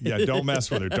says. Yeah, don't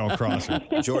mess with her. Don't cross her.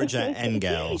 Georgia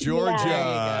Engel.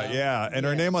 Georgia, yeah. And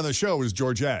her name on the show is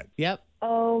Georgette. Yep.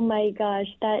 Oh, my gosh.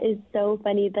 That is so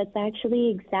funny. That's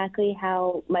actually exactly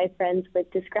how my friends would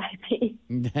describe me.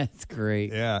 That's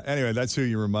great. Yeah. Anyway, that's who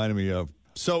you reminded me of.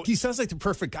 So he sounds like the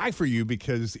perfect guy for you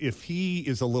because if he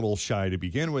is a little shy to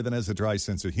begin with and has a dry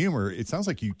sense of humor, it sounds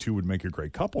like you two would make a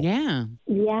great couple. Yeah.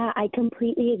 Yeah, I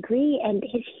completely agree. And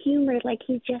his humor,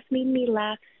 he just made me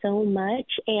laugh so much.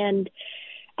 And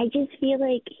I just feel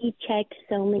like he checked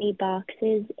so many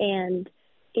boxes, and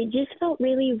it just felt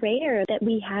really rare that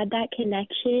we had that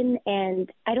connection. And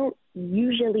I don't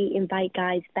usually invite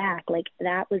guys back.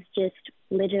 That was just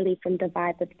literally from the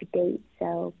vibe of the date.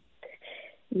 So,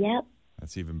 yep.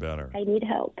 That's even better. I need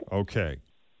help. Okay.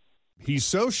 He's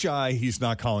so shy, he's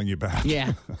not calling you back.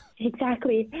 Yeah.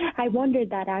 Exactly. I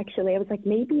wondered that, actually. I was like,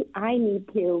 maybe I need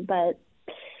to, but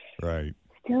right.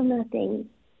 Still nothing.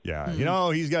 Yeah. You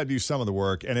know, he's got to do some of the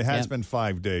work, and it has been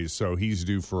 5 days, so he's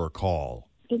due for a call.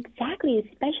 Exactly,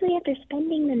 especially after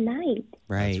spending the night.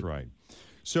 Right. That's right.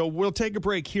 So we'll take a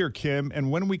break here, Kim,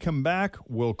 and when we come back,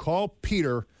 we'll call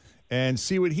Peter and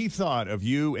see what he thought of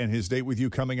you and his date with you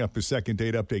coming up. His second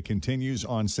date update continues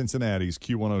on Cincinnati's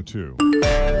Q102.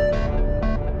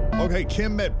 Okay,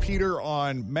 Kim met Peter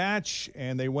on Match,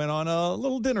 and they went on a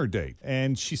little dinner date.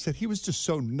 And she said he was just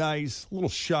so nice, a little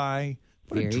shy,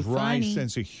 but very a dry funny.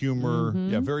 sense of humor. Mm-hmm.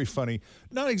 Yeah, very funny.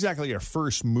 Not exactly a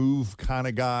first move kind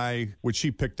of guy, which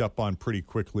she picked up on pretty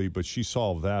quickly, but she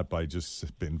solved that by just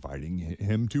inviting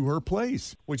him to her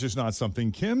place, which is not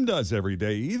something Kim does every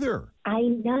day either. I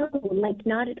know,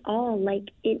 not at all.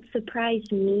 It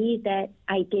surprised me that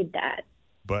I did that.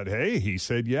 But hey, he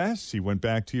said yes. He went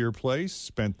back to your place,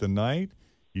 spent the night.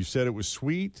 You said it was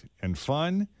sweet and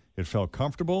fun. It felt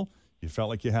comfortable. You felt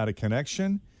like you had a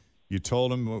connection. You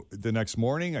told him the next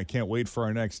morning, I can't wait for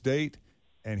our next date.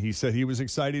 And he said he was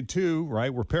excited too,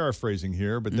 right? We're paraphrasing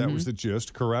here, but that was the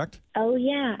gist, correct? Oh,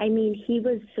 yeah. I mean, he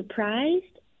was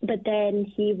surprised, but then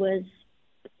he was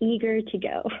eager to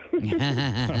go.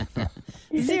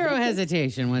 Zero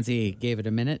hesitation once he gave it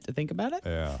a minute to think about it.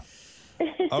 Yeah.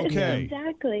 Okay.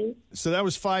 Exactly. So that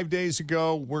was 5 days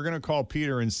ago. We're going to call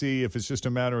Peter and see if it's just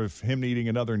a matter of him needing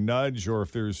another nudge or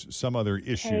if there's some other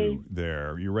issue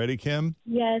there. You ready, Kim?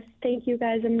 Yes, thank you,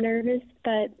 guys. I'm nervous,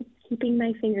 but keeping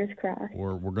my fingers crossed.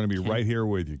 We're going to be right here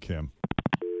with you, Kim.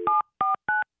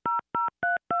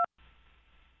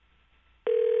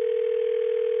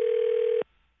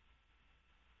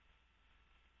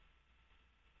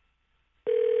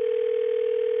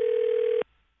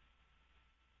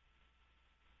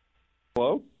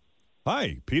 Hello?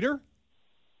 Hi, Peter?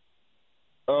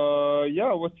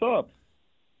 Yeah, what's up?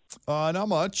 Not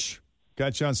much.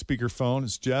 Got you on speakerphone.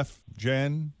 It's Jeff,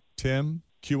 Jen, Tim,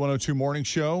 Q102 Morning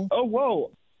Show. Oh,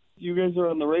 whoa. You guys are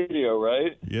on the radio,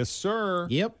 right? Yes, sir.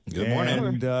 Yep. Good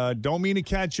morning. And don't mean to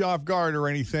catch you off guard or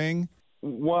anything.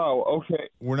 Wow, okay.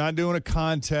 We're not doing a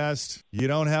contest. You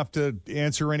don't have to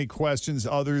answer any questions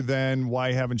other than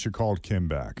why haven't you called Kim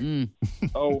back?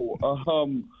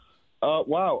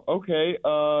 Wow, okay.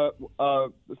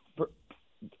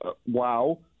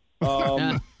 Wow.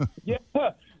 Yeah.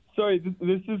 Sorry,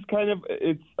 this is kind of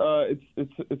it's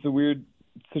a weird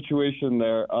situation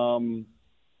there.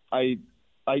 I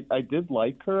did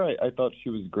like her. I thought she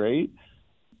was great,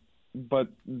 but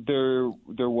there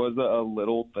was a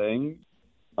little thing.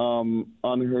 On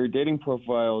her dating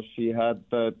profile, she had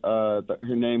that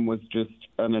her name was just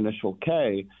an initial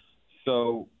K.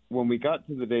 So when we got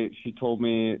to the date, she told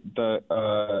me that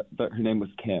her name was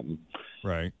Kim.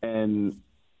 Right. And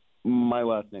my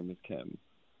last name is Kim.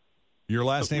 Your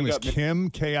last name is Kim,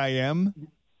 K-I-M?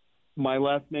 My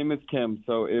last name is Kim,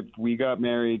 so if we got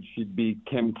married, she'd be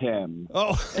Kim Kim.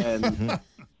 Oh. And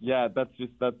yeah, that's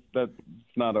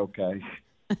not okay.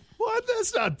 What?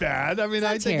 That's not bad. I mean,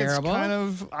 I think terrible. it's kind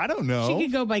of, I don't know. She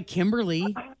could go by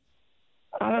Kimberly.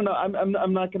 I don't know.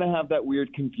 I'm not going to have that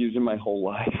weird confusion my whole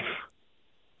life.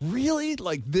 Really?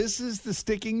 Like, this is the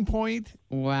sticking point?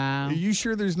 Wow. Are you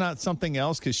sure there's not something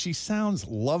else? Because she sounds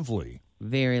lovely.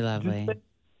 Very lovely. Just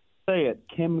say it.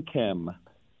 Kim Kim.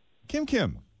 Kim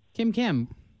Kim. Kim Kim.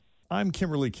 I'm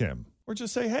Kimberly Kim. Or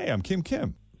just say, hey, I'm Kim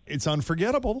Kim. It's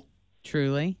unforgettable.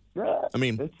 Truly. I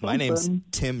mean, my name's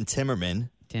Tim Timmerman.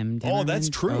 Tim Timmerman. Oh, that's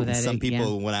true. Some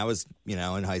people, when I was, in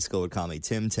high school, would call me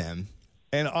Tim Tim.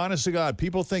 And honest to God,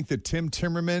 people think that Tim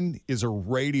Timmerman is a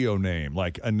radio name,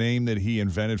 like a name that he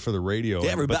invented for the radio.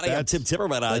 Yeah, everybody got Tim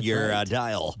Timmerman on your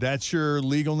dial. That's your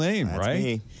legal name, That's right?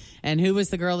 Me. And who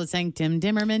was the girl that sang Tim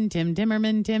Timmerman, Tim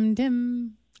Timmerman, Tim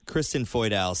Tim? Kristen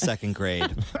Foydal, second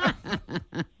grade.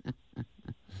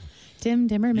 Tim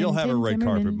Timmerman. You'll have Tim a red Timmerman.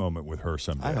 carpet moment with her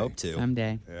someday. I hope to.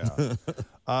 Someday.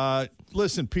 Yeah.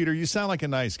 Listen, Peter, you sound like a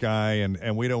nice guy,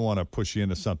 and we don't want to push you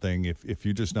into something if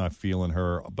you're just not feeling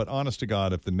her. But honest to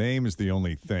God, if the name is the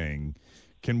only thing,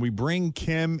 can we bring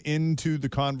Kim into the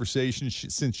conversation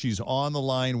since she's on the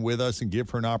line with us and give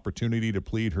her an opportunity to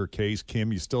plead her case?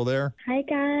 Kim, you still there? Hi,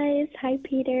 guys. Hi,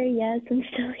 Peter. Yes, I'm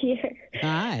still here.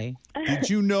 Hi. Did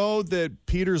you know that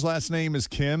Peter's last name is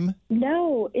Kim?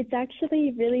 No, it's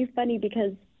actually really funny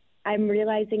because I'm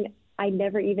realizing I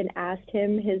never even asked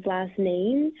him his last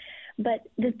name. But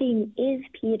the thing is,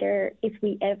 Peter, if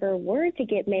we ever were to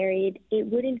get married, it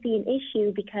wouldn't be an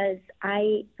issue because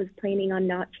I was planning on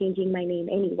not changing my name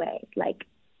anyway. Like,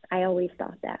 I always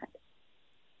thought that.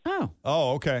 Oh.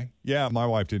 Oh, okay. Yeah, my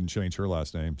wife didn't change her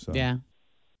last name. So. Yeah.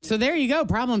 So there you go.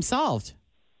 Problem solved.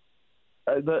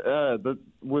 That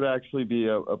would actually be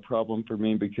a problem for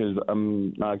me because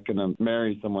I'm not going to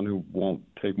marry someone who won't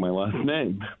take my last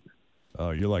name.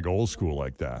 Oh, you're like old school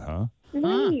like that, huh?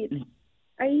 Wait,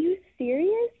 are you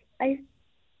serious?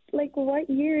 What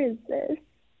year is this?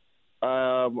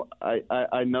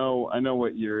 I know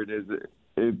what year it is.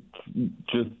 It's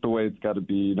just the way it's got to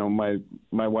be.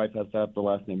 My wife has to have the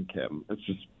last name Kim.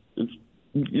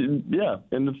 Yeah,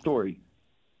 end of story.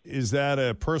 Is that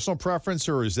a personal preference,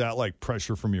 or is that like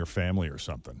pressure from your family or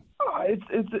something?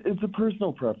 It's a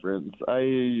personal preference.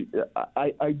 I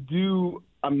do.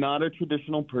 I'm not a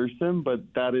traditional person, but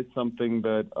that is something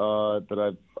that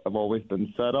I've always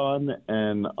been set on,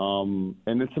 and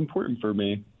it's important for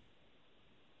me.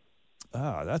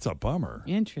 Ah, that's a bummer.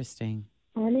 Interesting.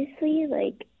 Honestly,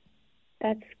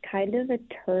 that's kind of a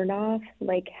turnoff.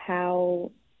 I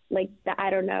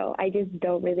don't know. I just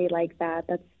don't really like that.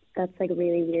 That's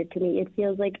really weird to me. It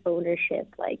feels like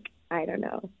ownership. I don't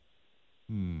know.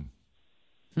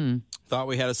 Thought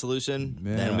we had a solution,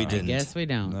 Yeah. then we didn't. I guess we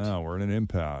don't. No, we're in an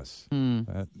impasse.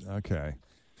 Okay.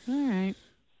 All right.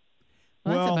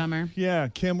 Well, that's a bummer. Yeah,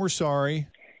 Kim, we're sorry.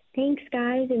 Thanks,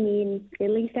 guys. I mean, at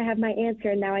least I have my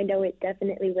answer, and now I know it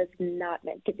definitely was not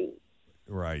meant to be.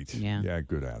 Right. Yeah. Yeah,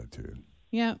 good attitude.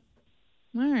 Yep.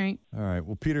 All right. All right.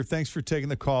 Well, Peter, thanks for taking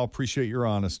the call. Appreciate your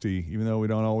honesty. Even though we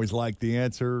don't always like the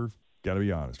answer, got to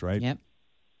be honest, right? Yep.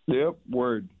 Yep,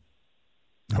 word.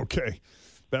 Okay.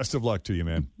 Best of luck to you,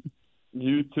 man.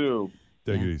 You too.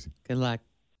 Take it easy. Good luck.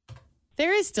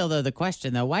 There is still, though, the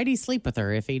question, though. Why'd he sleep with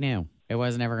her if he knew it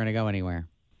wasn't ever going to go anywhere?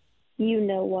 You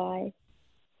know why.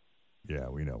 Yeah,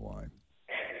 we know why.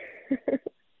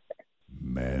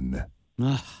 Men.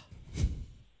 Ugh.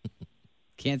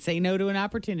 Can't say no to an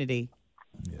opportunity.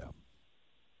 Yeah.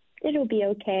 It'll be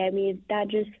okay. I mean, that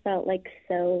just felt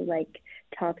so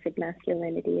toxic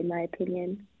masculinity, in my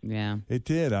opinion. Yeah. It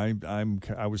did. I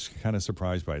was kind of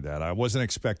surprised by that. I wasn't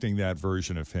expecting that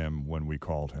version of him when we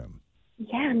called him.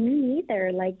 Yeah, me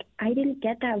neither. I didn't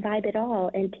get that vibe at all.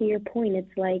 And to your point,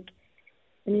 it's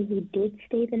he did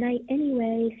stay the night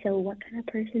anyway, so what kind of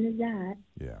person is that?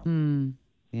 Yeah.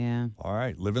 Yeah. All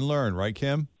right. Live and learn, right,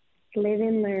 Kim? Live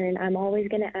and learn. I'm always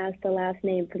going to ask the last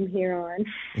name from here on.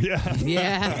 Yeah.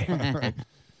 Yeah. All right.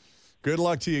 Good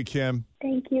luck to you, Kim.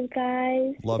 Thank you,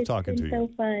 guys. Love talking to you. It's been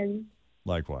so fun.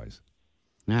 Likewise.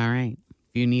 All right.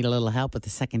 If you need a little help with the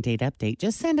second date update,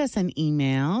 just send us an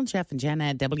email, Jeff and Jenn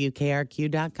at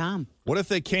WKRQ.com. What if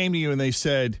they came to you and they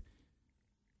said,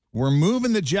 we're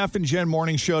moving the Jeff and Jenn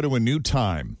morning show to a new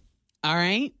time? All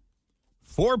right.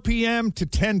 4 p.m. to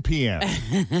 10 p.m.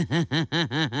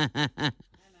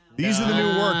 These are the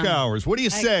new work hours. What do you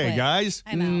say, quit. guys?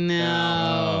 I'm out.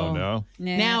 No. Oh, no.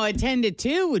 Now, a 10 to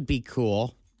 2 would be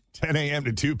cool. 10 a.m.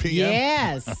 to 2 p.m.?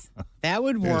 Yes. That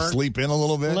would Gonna work. sleep in a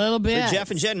little bit? A little bit. The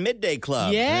Jeff and Jenn Midday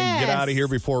Club. Yes. And get out of here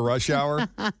before rush hour?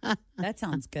 That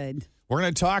sounds good. We're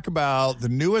going to talk about the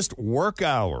newest work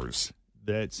hours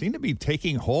that seem to be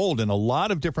taking hold in a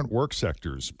lot of different work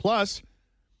sectors. Plus,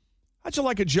 how'd you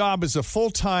like a job as a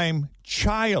full-time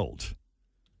child?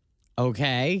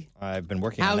 Okay. I've been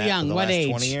working How on that young? for the What last age?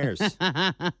 20 years.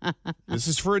 This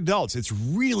is for adults. It's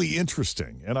really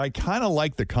interesting, and I kind of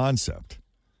like the concept.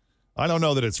 I don't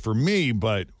know that it's for me,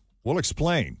 but we'll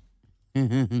explain.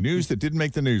 News that didn't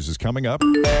make the news is coming up.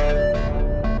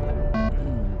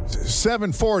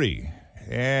 7:40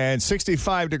 and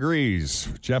 65 degrees.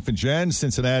 Jeff and Jen,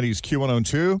 Cincinnati's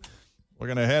Q102. We're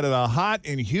going to head at a hot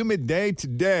and humid day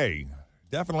today.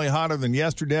 Definitely hotter than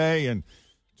yesterday, and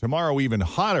tomorrow even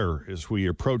hotter as we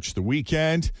approach the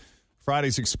weekend.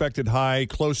 Friday's expected high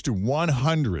close to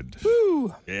 100.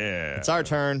 Woo! Yeah. It's our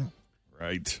turn.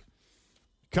 Right.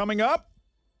 Coming up,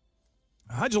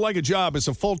 how'd you like a job as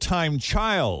a full-time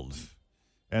child?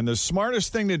 And the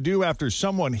smartest thing to do after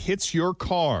someone hits your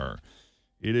car.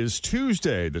 It is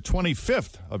Tuesday, the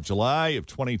 25th of July of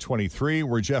 2023.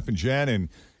 We're Jeff and Jen, and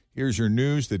here's your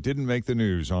news that didn't make the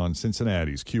news on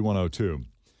Cincinnati's Q102.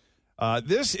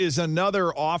 This is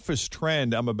another office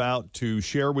trend I'm about to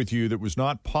share with you that was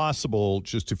not possible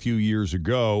just a few years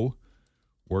ago.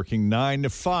 Working 9 to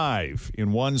 5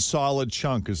 in one solid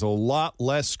chunk is a lot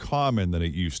less common than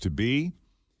it used to be.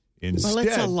 Instead, Well,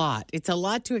 it's a lot. It's a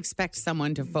lot to expect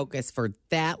someone to focus for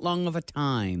that long of a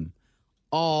time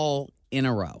all in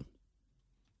a row.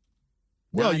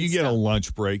 Well, you get a Non-stop.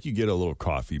 lunch break. You get a little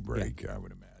coffee break, I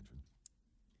would imagine.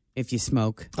 If you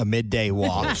smoke. A midday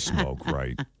walk. Smoke,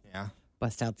 right. Yeah.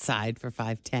 Bust outside for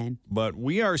 5:10. But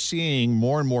we are seeing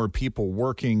more and more people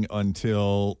working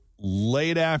until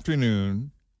late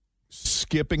afternoon,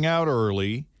 skipping out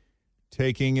early,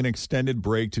 taking an extended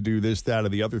break to do this, that, or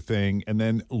the other thing, and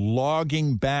then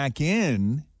logging back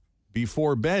in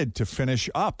before bed to finish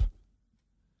up.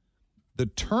 The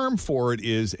term for it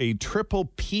is a triple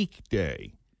peak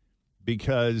day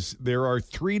because there are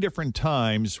 3 different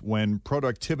times when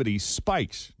productivity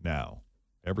spikes now,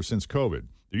 ever since COVID.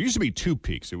 There used to be 2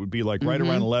 peaks. It would be like right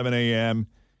around 11 a.m.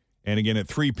 and again at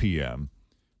 3 p.m.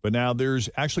 But now there's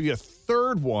actually a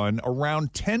third one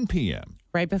around 10 p.m.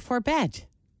 Right before bed.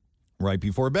 Right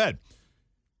before bed.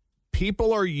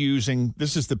 People are using,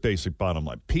 this is the basic bottom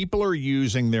line, people are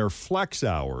using their flex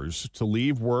hours to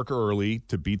leave work early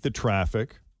to beat the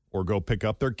traffic or go pick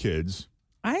up their kids.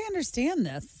 I understand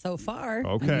this so far.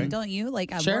 Okay. I mean, don't you?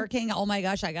 Like, I'm Sure. working. Oh, my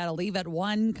gosh, I got to leave at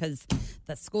 1 because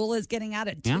the school is getting out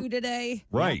at 2 today.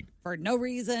 Right. For no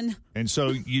reason. And so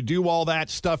you do all that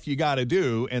stuff you got to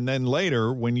do, and then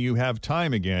later when you have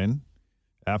time again,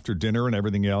 after dinner and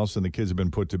everything else, and the kids have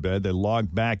been put to bed, they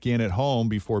log back in at home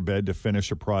before bed to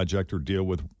finish a project or deal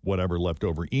with whatever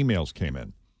leftover emails came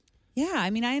in. Yeah, I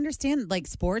mean, I understand like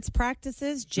sports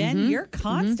practices. Jen, you're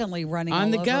constantly running On all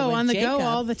the over go, with on the Jacob. go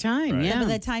all the time. Right. Yeah. So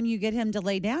by the time you get him to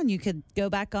lay down, you could go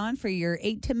back on for your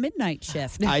 8 to midnight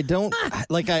shift. I don't,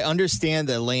 like, I understand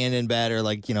that laying in bed or,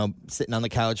 like, you know, sitting on the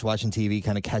couch watching TV,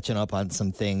 kind of catching up on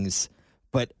some things.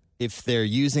 But if they're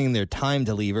using their time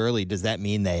to leave early, does that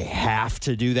mean they have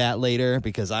to do that later?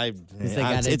 Because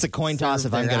it's a coin toss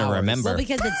if I'm going to remember. Well,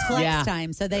 because it's flex Yeah.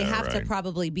 time, so they have to right.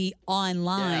 probably be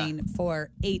online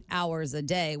for 8 hours a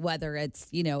day, whether it's,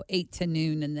 8 to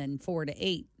noon and then 4 to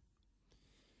 8.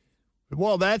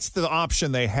 Well, that's the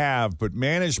option they have, but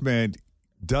management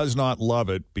does not love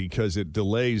it because it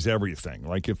delays everything.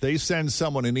 Like if they send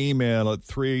someone an email at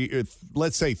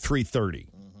let's say 3:30,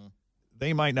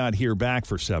 they might not hear back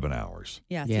for 7 hours.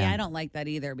 Yeah, see, I don't like that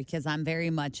either because I'm very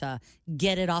much a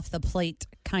get it off the plate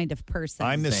kind of person.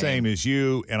 I'm the same as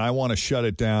you, and I want to shut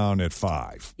it down at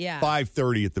 5. Yeah.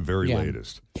 5:30 at the very Yeah.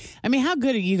 latest. I mean, how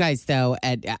good are you guys, though,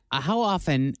 at how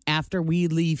often after we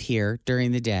leave here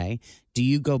during the day do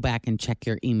you go back and check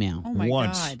your email? Oh, my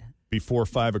Once God. before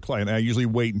 5 o'clock, and I usually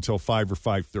wait until 5 or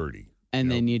 5:30. And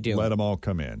then you do Let it. them all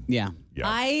come in. Yeah. Yeah.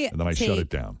 And then I shut it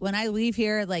down. When I leave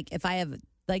here, like if I have,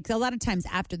 like a lot of times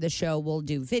after the show, we'll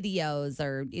do videos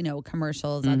or,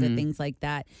 commercials, other things like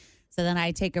that. So then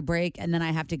I take a break and then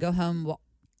I have to go home,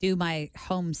 do my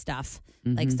home stuff,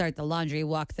 like start the laundry,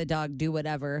 walk the dog, do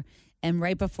whatever. And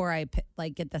right before I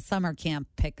get the summer camp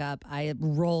pickup, I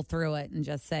roll through it and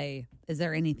just say, is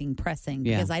there anything pressing?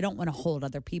 Yeah. Because I don't want to hold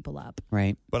other people up.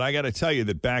 Right. But I got to tell you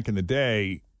that back in the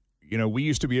day, we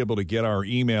used to be able to get our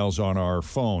emails on our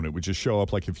phone. It would just show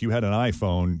up like if you had an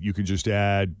iPhone, you could just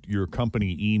add your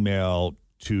company email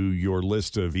to your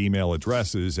list of email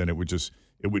addresses and it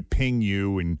would ping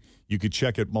you and you could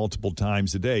check it multiple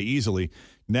times a day easily.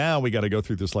 Now we got to go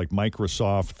through this like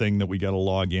Microsoft thing that we got to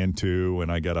log into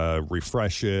and I got to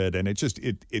refresh it. And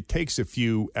it takes a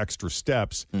few extra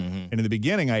steps. And in the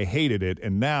beginning, I hated it.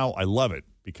 And now I love it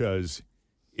because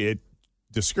it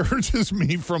discourages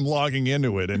me from logging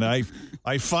into it. And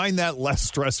I find that less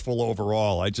stressful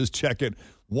overall. I just check it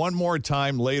one more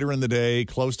time later in the day,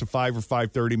 close to 5 or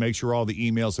 5:30. Make sure all the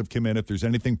emails have come in. If there's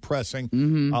anything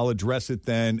pressing, I'll address it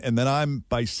then. And then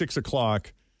by 6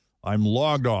 o'clock, I'm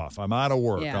logged off. I'm out of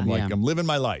work. Yeah. I'm living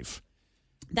my life.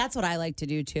 That's what I like to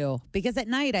do, too. Because at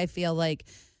night, I feel like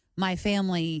my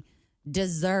family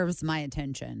deserves my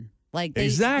attention. Like,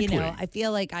 exactly. I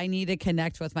feel like I need to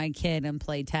connect with my kid and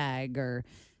play tag or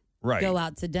go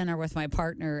out to dinner with my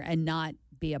partner and not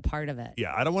be a part of it.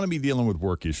 Yeah, I don't want to be dealing with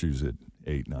work issues at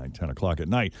 8, 9, 10 o'clock at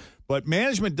night. But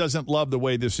management doesn't love the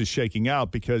way this is shaking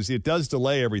out because it does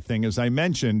delay everything. As I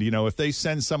mentioned, if they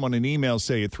send someone an email,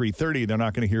 say at 3:30, they're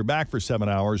not going to hear back for 7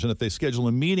 hours. And if they schedule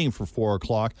a meeting for 4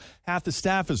 o'clock, half the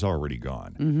staff is already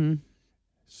gone. Mm-hmm.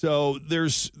 So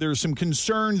there's some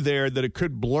concern there that it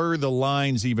could blur the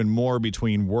lines even more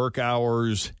between work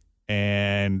hours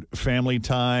and family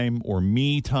time or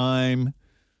me time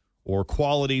or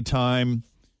quality time.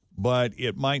 But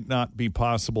it might not be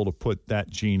possible to put that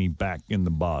genie back in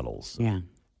the bottles. Yeah.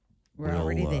 We're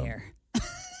already there.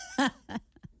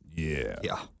 Yeah.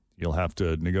 You'll have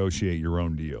to negotiate your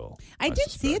own deal. I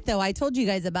did see it, though. I told you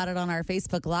guys about it on our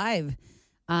Facebook Live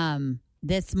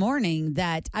this morning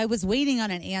that I was waiting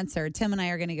on an answer. Tim and I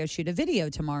are going to go shoot a video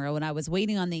tomorrow, and I was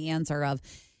waiting on the answer of,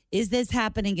 is this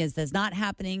happening? Is this not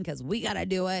happening? Because we got to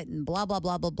do it and blah, blah,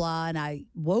 blah, blah, blah. And I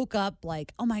woke up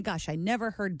like, oh, my gosh, I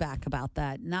never heard back about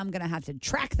that. And I'm going to have to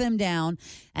track them down.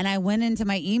 And I went into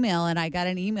my email, and I got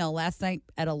an email last night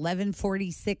at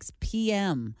 11:46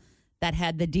 p.m. that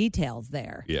had the details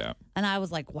there. Yeah. And I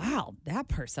was like, wow, that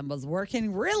person was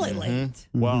working really late.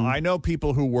 Well, I know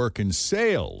people who work in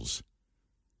sales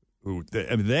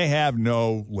they have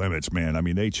no limits, man. I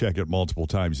mean, they check it multiple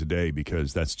times a day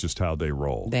because that's just how they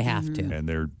roll. They have to. And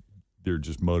they're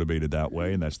just motivated that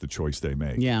way, and that's the choice they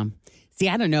make. Yeah. See,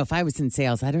 I don't know if I was in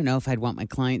sales, I don't know if I'd want my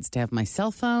clients to have my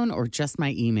cell phone or just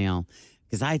my email,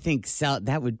 because I think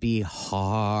that would be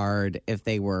hard if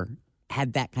they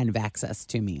had that kind of access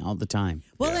to me all the time.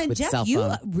 Well, and Jeff,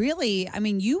 you really,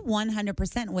 you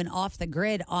 100% went off the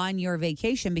grid on your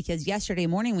vacation, because yesterday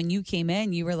morning when you came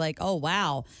in, you were like, oh,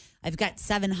 wow, I've got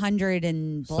 700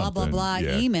 and blah, blah, blah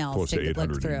emails close to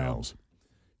 800 look through. emails.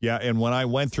 Yeah, and when I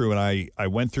went through, I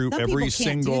went through every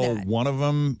single one of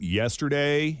them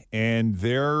yesterday, and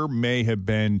there may have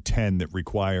been 10 that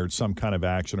required some kind of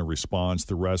action or response.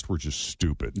 The rest were just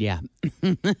stupid. Yeah.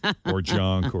 Or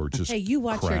junk or just Hey, you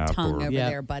watch your tongue over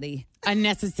Yep. there, buddy.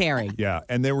 Unnecessary. Yeah,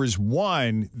 and there was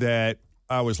one that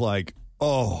I was like,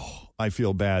 oh, I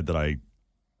feel bad that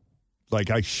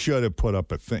I should have put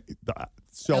up a thing.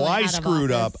 So I screwed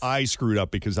up. I screwed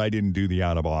up because I didn't do the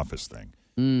out-of-office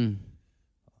thing.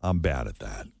 I'm bad at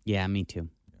that. Yeah, me too.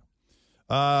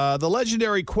 The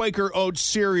legendary Quaker Oats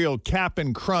cereal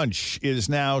Cap'n Crunch is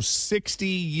now 60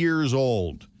 years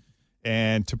old.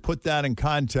 And to put that in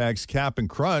context, Cap'n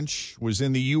Crunch was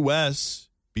in the U.S.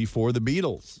 before the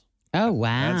Beatles. Oh,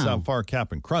 wow. That's how far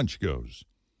Cap'n Crunch goes.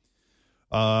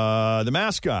 The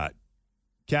mascot,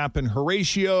 Cap'n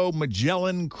Horatio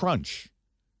Magellan Crunch,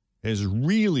 has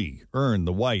really earned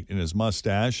the white in his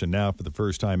mustache, and now for the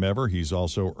first time ever, he's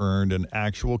also earned an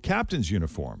actual captain's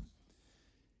uniform.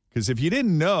 Because if you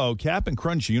didn't know, Cap'n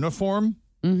Crunch uniform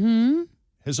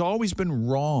has always been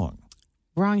wrong.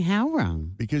 Wrong? How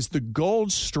wrong? Because the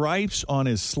gold stripes on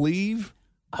his sleeve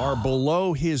are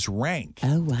below his rank.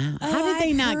 Oh, wow. How did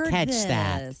they not catch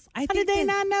that? How did they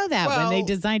not know that when they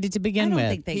designed it to begin with?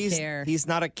 I don't think they care. He's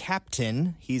not a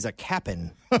captain. He's a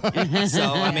cap'n. So,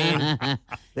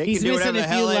 they He's can do whatever missing the a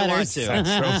hell few they letters. want to.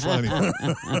 That's so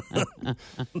funny.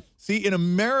 See, an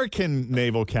American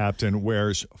naval captain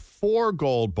wears 4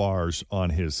 gold bars on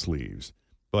his sleeves,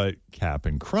 but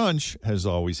Cap'n Crunch has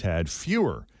always had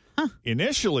fewer.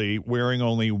 Initially, wearing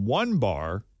only 1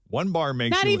 bar. 1 bar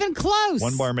makes not you even close.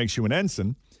 1 bar makes you an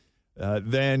ensign.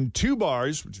 Then 2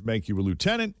 bars, which make you a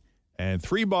lieutenant, and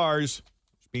 3 bars,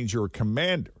 which means you're a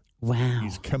commander. Wow.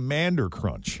 He's Commander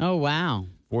Crunch. Oh, wow.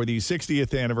 For the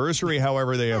 60th anniversary,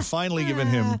 however, they have finally given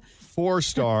him 4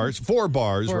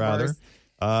 bars.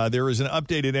 There is an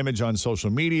updated image on social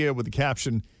media with the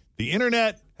caption, "The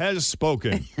internet has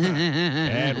spoken."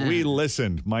 And we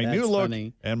listened. My new look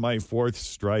and my 4th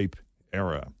stripe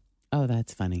era. Oh,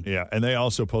 that's funny. Yeah, and they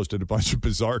also posted a bunch of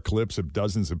bizarre clips of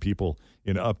dozens of people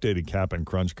in updated Cap'n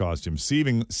Crunch costumes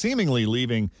seemingly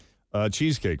leaving a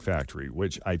Cheesecake Factory,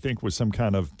 which I think was some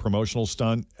kind of promotional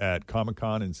stunt at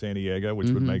Comic-Con in San Diego,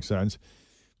 which would make sense.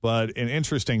 But an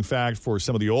interesting fact for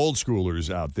some of the old schoolers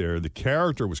out there, the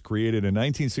character was created in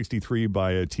 1963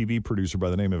 by a TV producer by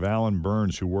the name of Alan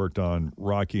Burns, who worked on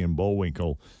Rocky and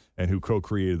Bullwinkle and who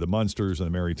co-created The Munsters and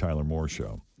The Mary Tyler Moore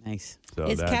Show. Nice. So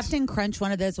is Captain Crunch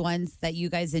one of those ones that you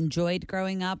guys enjoyed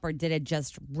growing up, or did it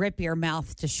just rip your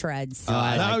mouth to shreds?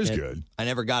 That was good. I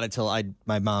never got it till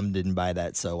my mom didn't buy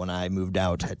that. So when I moved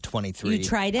out at 23, You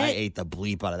tried it? I ate the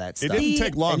bleep out of that It stuff. didn't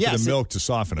take long And for yes, the milk to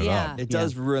soften it up. It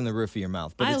does ruin the roof of your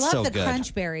mouth, but I it's love so the good.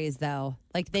 crunch berries though.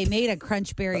 Like they made a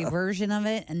crunch berry version of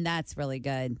it, and that's really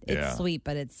good. It's Yeah. sweet,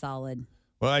 but it's solid.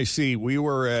 Well, I see.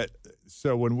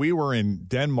 So when we were in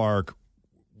Denmark,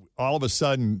 all of a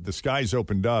sudden the skies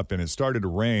opened up and it started to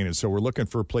rain. And so we're looking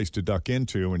for a place to duck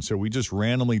into. And so we just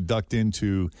randomly ducked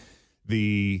into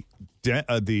the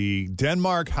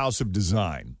Denmark House of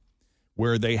Design,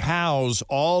 where they house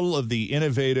all of the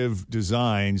innovative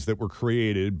designs that were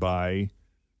created by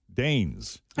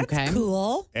Danes. That's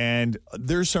cool. And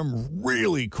there's some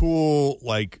really cool,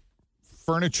 like,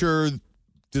 furniture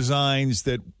designs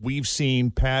that we've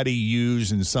seen Patty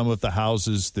use in some of the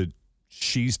houses that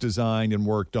she's designed and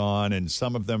worked on, and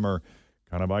some of them are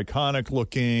kind of iconic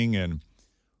looking. And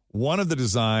one of the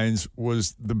designs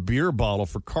was the beer bottle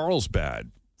for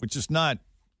Carlsbad, which is not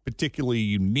particularly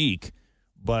unique,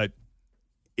 but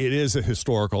it is a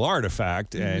historical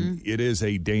artifact, and it is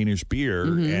a Danish beer.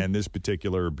 And this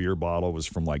particular beer bottle was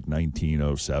from like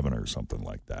 1907 or something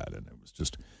like that. And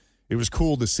it was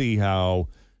cool to see how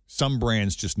some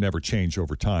brands just never change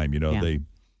over time. You know,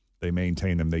 they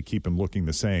maintain them. They keep them looking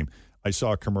the same. I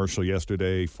saw a commercial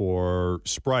yesterday for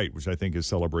Sprite, which I think is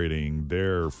celebrating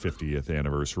their 50th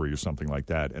anniversary or something like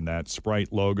that. And that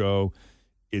Sprite logo,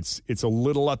 it's a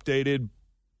little updated,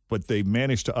 but they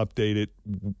managed to update it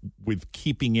with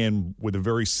keeping in with a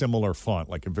very similar font,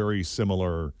 like a very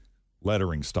similar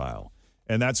lettering style.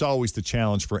 And that's always the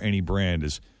challenge for any brand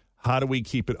is how do we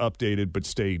keep it updated but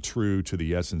stay true to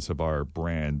the essence of our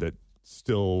brand that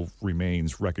still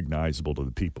remains recognizable to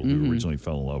the people who originally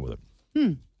fell in love with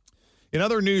it. In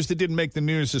other news that didn't make the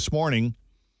news this morning,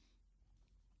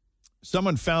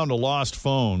 someone found a lost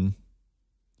phone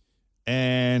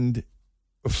and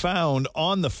found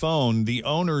on the phone the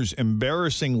owner's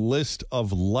embarrassing list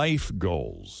of life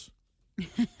goals.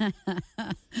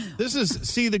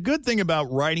 The good thing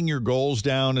about writing your goals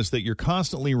down is that you're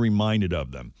constantly reminded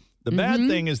of them. The bad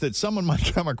thing is that someone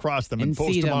might come across them and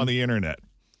post them on the internet.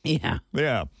 Yeah.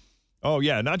 Yeah. Oh,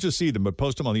 yeah, not just see them, but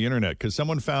post them on the internet, because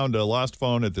someone found a lost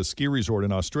phone at the ski resort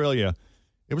in Australia.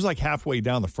 It was like halfway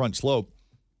down the front slope,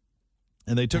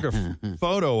 and they took a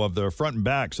photo of the front and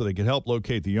back so they could help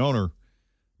locate the owner.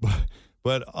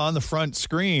 But on the front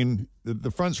screen, the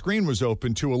front screen was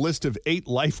open to a list of 8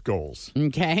 life goals.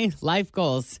 Okay, life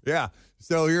goals. Yeah,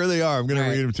 so here they are. I'm going to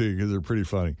read them to you because they're pretty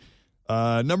funny.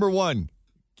 Number 1.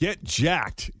 Get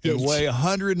jacked and weigh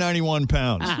 191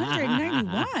 pounds.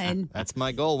 191? That's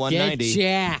my goal, 190. Get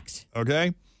jacked.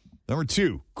 Okay. Number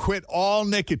 2, quit all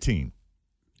nicotine.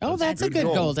 Oh, that's a good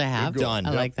goal to have. Done. I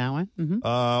like that one.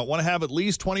 Want to have at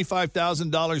least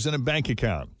 $25,000 in a bank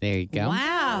account. There you go.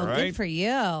 Wow, right. good for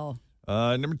you.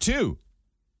 Number 2,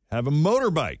 have a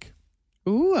motorbike.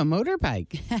 Ooh, a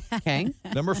motorbike. Okay.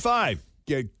 Number 5,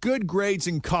 get good grades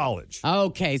in college.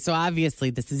 Okay, so obviously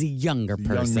this is a younger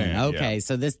person. man, okay, yeah.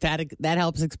 so that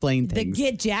helps explain The things.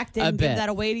 get jacked A didn't give bit. that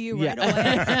away to you right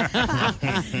Yeah.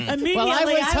 away. Immediately, Well, I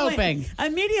was went- hoping.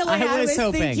 Immediately, I I was was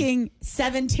hoping. thinking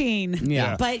 17.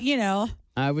 Yeah. But, you know.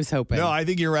 I was hoping. No, I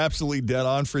think you're absolutely dead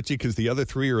on, Fritchie, because the other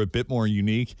 3 are a bit more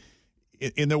unique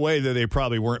in the way that they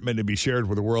probably weren't meant to be shared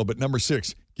with the world. But number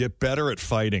 6, get better at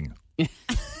fighting.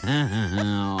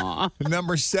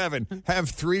 Number 7, have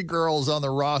 3 girls on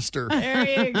the roster.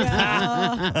 There you go.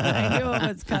 I knew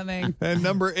it was coming. And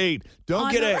number 8,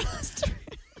 don't get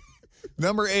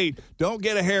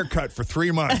a haircut for 3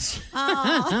 months.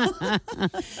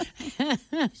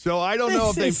 So I don't know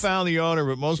if they found the owner,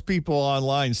 but most people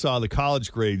online saw the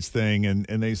college grades thing, and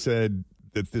they said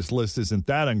that this list isn't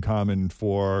that uncommon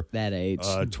for that age.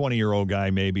 A 20-year-old guy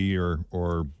maybe or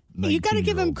You got to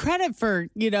give him 19-year-old. credit for,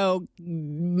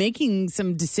 making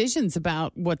some decisions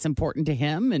about what's important to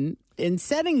him and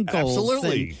setting goals.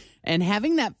 Absolutely. And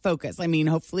having that focus. I mean,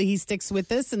 hopefully he sticks with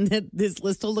this and that this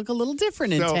list will look a little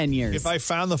different in So 10 years. If I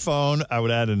found the phone, I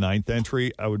would add a 9th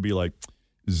entry. I would be like,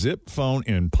 zip phone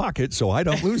in pocket so I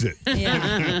don't lose it.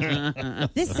 Yeah.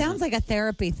 This sounds like a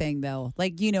therapy thing, though.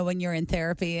 Like, when you're in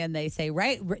therapy and they say,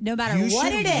 no matter You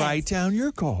what should it is. write down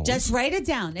your goals. Just write it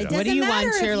down. It Yeah. doesn't What do you matter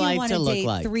want if your you life want to look date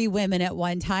like? 3 women at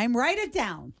one time. Write it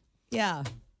down. Yeah.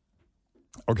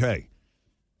 Okay.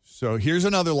 So here's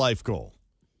another life goal.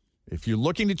 If you're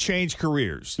looking to change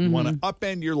careers, you want to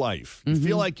upend your life, you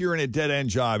feel like you're in a dead-end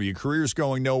job, your career's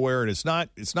going nowhere, and it's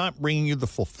not bringing you the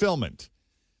fulfillment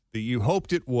that you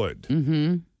hoped it would.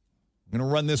 I'm going to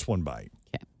run this one by you.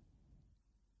 Okay.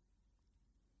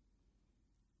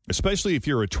 Especially if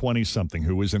you're a 20-something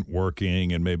who isn't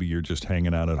working and maybe you're just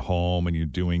hanging out at home and you're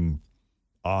doing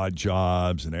odd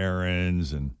jobs and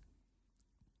errands and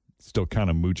still kind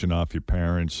of mooching off your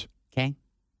parents. Okay.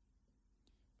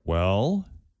 Well,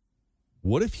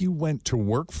 what if you went to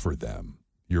work for them,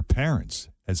 your parents,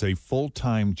 as a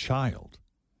full-time child?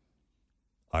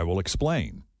 I will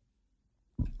explain.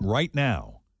 Right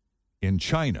now, in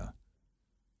China,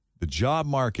 the job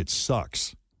market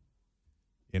sucks.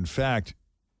 In fact,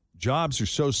 jobs are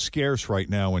so scarce right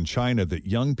now in China that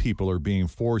young people are being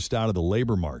forced out of the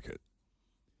labor market.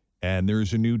 And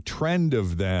there's a new trend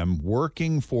of them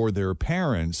working for their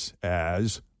parents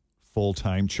as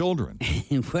full-time children.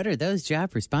 What are those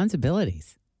job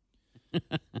responsibilities?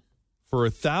 For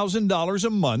 $1,000 a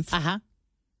month, Uh-huh.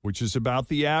 which is about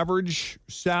the average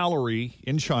salary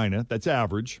in China. That's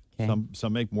average. Okay.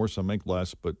 Some make more, some make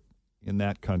less, but in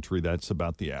that country, that's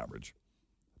about the average.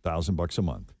 $1,000 a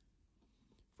month.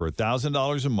 For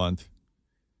 $1,000 a month,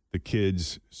 the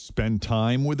kids spend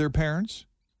time with their parents,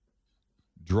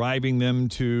 driving them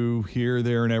to here,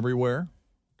 there, and everywhere.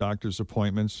 Doctor's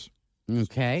appointments.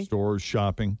 Okay. Stores,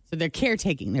 shopping. So they're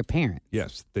caretaking their parents.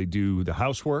 Yes, they do the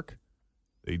housework.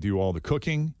 They do all the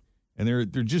cooking. And they're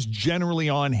just generally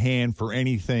on hand for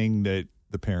anything that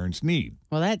the parents need.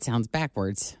 Well, that sounds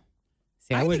backwards.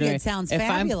 See, I think it sounds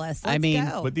fabulous. Let's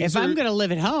go. But if I'm going to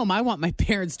live at home, I want my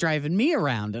parents driving me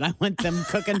around, and I want them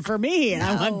cooking for me, and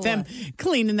I want them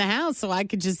cleaning the house so I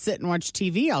could just sit and watch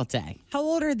TV all day. How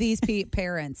old are these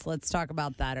parents? Let's talk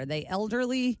about that. Are they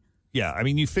elderly? Yeah, I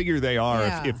mean, you figure they are.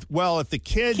 Yeah. If the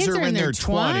kids are in their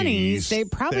 20s, they're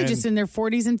probably then- just in their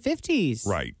 40s and 50s.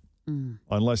 Right.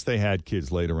 Unless they had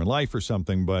kids later in life or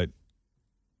something, but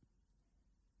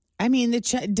I mean,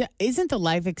 isn't the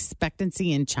life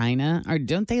expectancy in China, or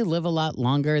don't they live a lot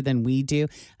longer than we do?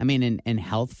 I mean, and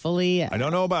healthfully. I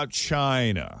don't know about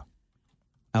China.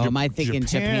 Oh, am I thinking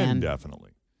Japan?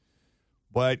 Definitely.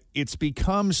 But it's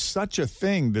become such a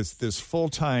thing, this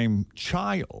full-time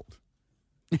child.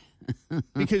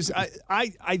 Because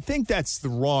I think that's the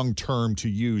wrong term to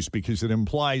use, because it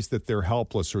implies that they're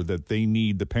helpless or that they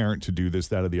need the parent to do this,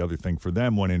 that, or the other thing for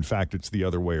them, when in fact it's the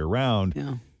other way around.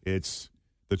 Yeah. It's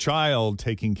the child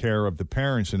taking care of the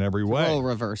parents in every way. A little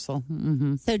reversal.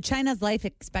 Mm-hmm. So China's life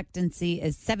expectancy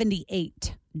is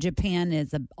 78. Japan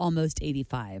is almost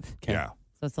 85. Yeah.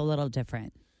 So it's a little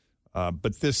different.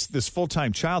 But this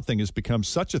full-time child thing has become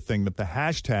such a thing that the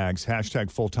hashtags,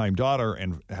 hashtag full-time daughter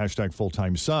and hashtag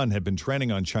full-time son, have been trending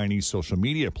on Chinese social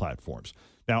media platforms.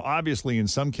 Now, obviously, in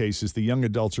some cases, the young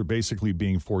adults are basically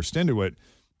being forced into it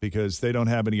because they don't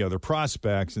have any other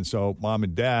prospects. And so mom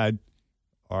and dad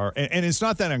are, and it's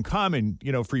not that uncommon,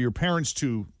 for your parents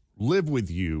to live with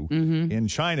you in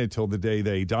China till the day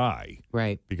they die.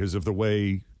 Right. Because of the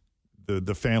way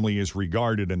the family is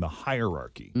regarded in the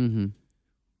hierarchy. Mm-hmm.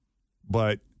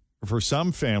 But for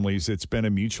some families, it's been a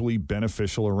mutually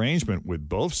beneficial arrangement, with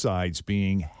both sides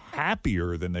being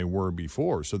happier than they were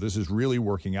before. So this is really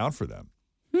working out for them.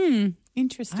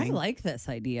 Interesting. I like this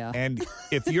idea. And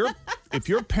if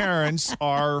your parents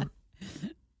are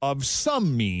of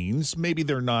some means, maybe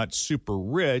they're not super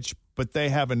rich, but they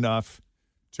have enough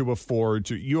to afford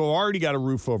to, you already got a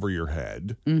roof over your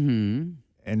head. Mm-hmm.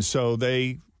 And so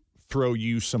they throw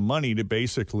you some money to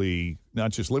basically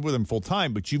not just live with them full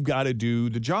time, but you've got to do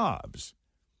the jobs.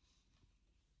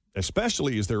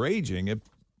 Especially as they're aging,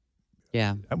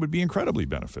 that would be incredibly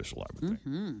beneficial, I would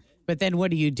think. But then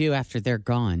what do you do after they're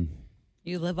gone?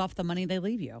 You live off the money they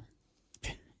leave you.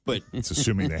 But it's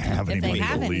assuming they have any money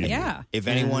to leave. Yeah. If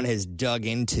anyone has dug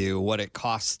into what it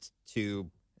costs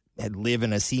to live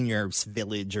in a senior's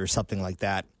village or something like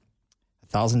that,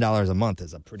 $1,000 a month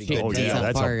is a pretty good deal. Yeah,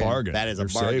 that's a bargain. That is They're a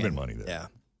bargain. saving money there. Yeah.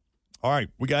 All right,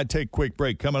 we got to take a quick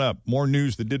break. Coming up, more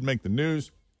news that did make the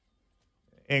news,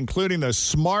 including the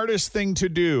smartest thing to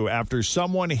do after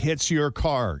someone hits your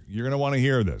car. You're going to want to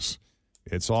hear this.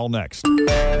 It's all next.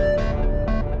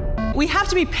 We have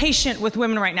to be patient with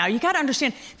women right now. You got to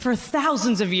understand, for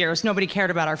thousands of years, nobody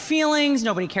cared about our feelings,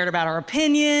 nobody cared about our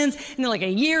opinions. And then like a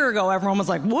year ago, everyone was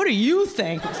like, what do you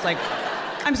think? It's like,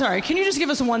 I'm sorry, can you just give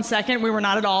us 1 second? We were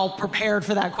not at all prepared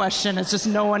for that question. It's just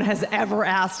no one has ever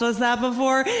asked us that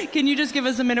before. Can you just give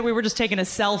us a minute? We were just taking a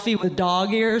selfie with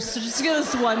dog ears. So just give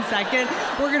us 1 second.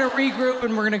 We're going to regroup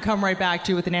and we're going to come right back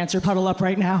to you with an answer. Huddle up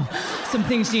right now. Some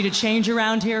things need to change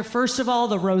around here. First of all,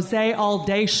 the rosé all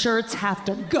day shirts have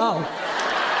to go.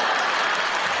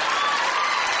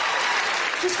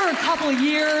 Just for a couple of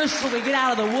years till we get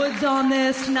out of the woods on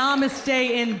this. Namaste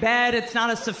in bed. It's not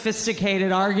a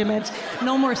sophisticated argument.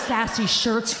 No more sassy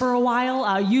shirts for a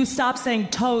while. You stop saying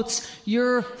totes.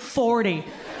 You're 40.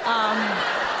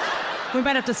 We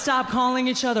might have to stop calling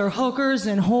each other hookers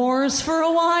and whores for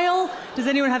a while. Does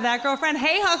anyone have that girlfriend?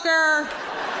 Hey, hooker.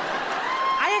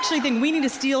 I actually think we need to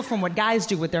steal from what guys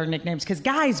do with their nicknames, because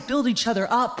guys build each other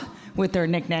up with their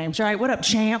nicknames, right? What up,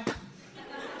 champ?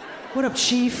 What up,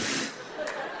 chief?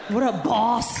 What up,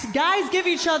 boss? Guys give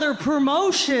each other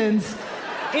promotions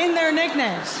in their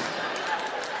nicknames.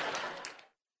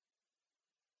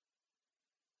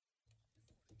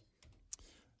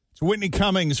 Whitney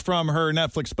Cummings from her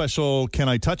Netflix special, Can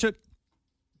I Touch It?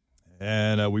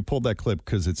 And we pulled that clip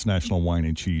because it's National Wine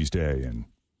and Cheese Day, and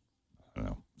I don't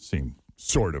know, seemed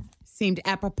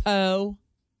apropos.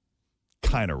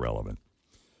 Kind of relevant.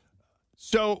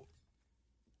 So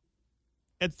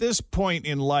at this point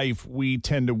in life, we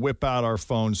tend to whip out our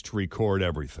phones to record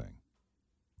everything.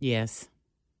 Yes.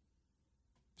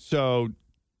 So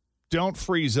don't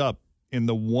freeze up in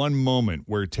the one moment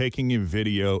where taking a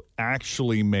video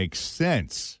actually makes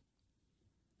sense.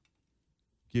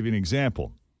 Give you an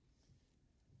example.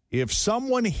 If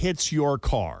someone hits your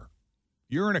car,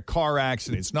 you're in a car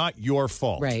accident, it's not your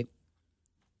fault. Right.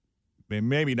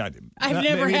 Maybe not. I've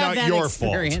never maybe had not that your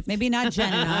experience. fault. Maybe not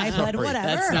Jen and I, but whatever.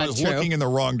 That's not I was true. looking in the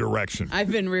wrong direction. I've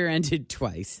been rear-ended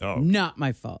twice. Oh. Not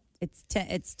my fault. It's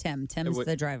Tim. Tim's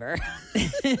the driver.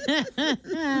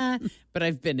 But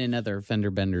I've been in other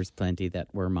fender benders plenty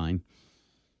that were mine.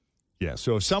 Yeah,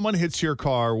 so if someone hits your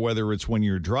car, whether it's when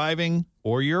you're driving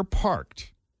or you're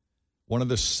parked, one of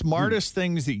the smartest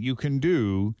things that you can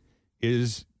do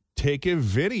is take a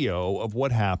video of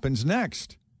what happens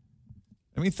next.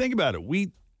 I mean, think about it.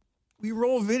 We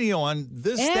roll video on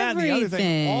this, that, and the other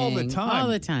thing all the time. All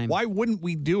the time. Why wouldn't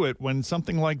we do it when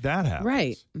something like that happens?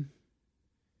 Right.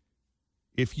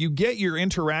 If you get your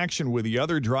interaction with the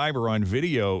other driver on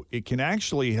video, it can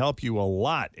actually help you a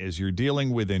lot as you're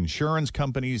dealing with insurance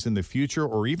companies in the future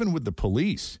or even with the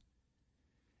police.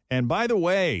 And by the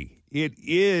way, it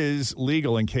is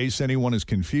legal, in case anyone is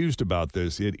confused about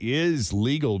this, it is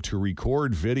legal to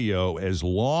record video as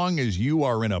long as you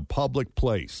are in a public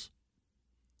place.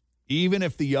 Even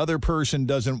if the other person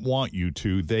doesn't want you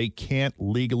to, they can't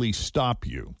legally stop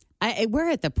you. We're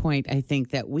at the point, I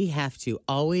think, that we have to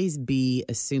always be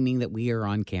assuming that we are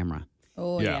on camera.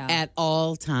 Oh, yeah. At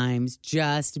all times,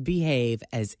 just behave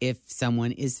as if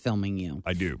someone is filming you.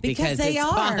 I do. Because they it's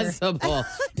are. Possible.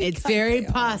 It's very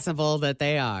possible that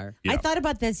they are. I thought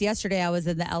about this yesterday. I was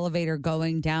in the elevator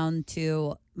going down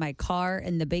to my car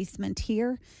in the basement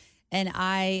here, and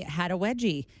I had a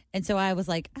wedgie. And so I was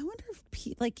like, I wonder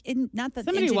if, not that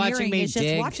Somebody watching engineering me is just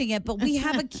dig. watching it, but we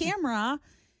have a camera.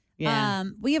 Yeah.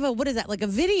 We have a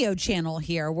video channel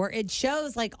here where it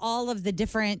shows like all of the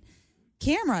different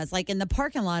cameras, like in the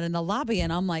parking lot, in the lobby.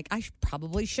 And I'm like, I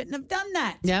probably shouldn't have done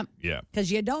that. Yep. Yeah.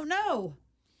 Because you don't know.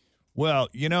 Well,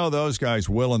 you know, those guys,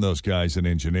 Will and those guys in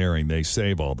engineering, they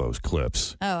save all those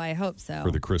clips Oh, I hope so.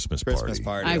 for the Christmas party.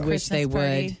 I wish they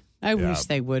would. I wish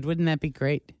they would. Wouldn't that be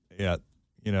great? Yeah.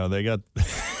 You know, they got,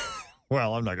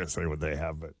 well, I'm not going to say what they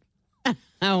have, but.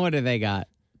 What do they got?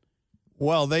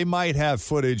 Well, they might have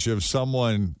footage of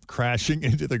someone crashing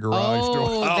into the garage door.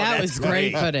 Oh, that was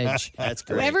great footage. That's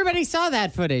great. Everybody saw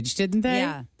that footage, didn't they?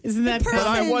 Yeah. Isn't that But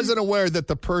I wasn't aware that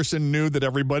the person knew that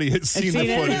everybody had seen the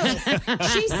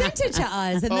footage. She sent it to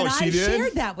us, and Oh, then she I did?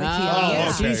 shared that with you. Oh, Yeah.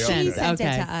 okay, She okay. sent it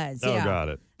Okay. to us. Oh, Yeah. got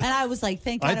it. And I was like,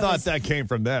 thank God I it thought was, that came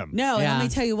from them. No, Yeah. and let me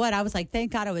tell you what. I was like,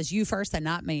 thank God it was you first and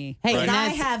not me. Hey, Because and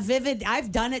I that's-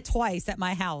 I've done it twice at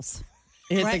my house.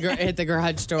 hit the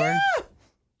garage door.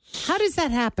 How does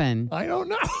that happen? I don't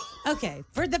know. Okay.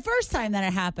 For the first time that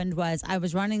it happened was I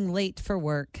was running late for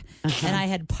work and I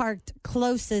had parked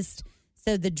closest.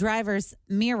 So the driver's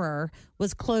mirror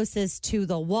was closest to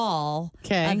the wall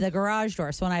of the garage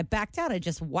door. So when I backed out, I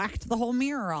just whacked the whole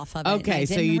mirror off of it. Okay,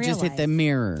 so you just hit the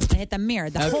mirror. I hit the mirror.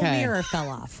 The whole Okay. mirror fell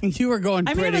off. You were going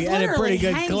I mean, it pretty was at a pretty literally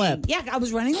good hanging. clip. Yeah, I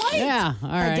was running late. Yeah,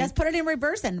 all I right. just put it in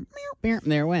reverse and There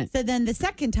it went. so then the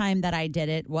second time that I did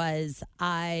it was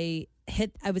I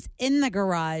was in the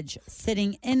garage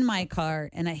sitting in my car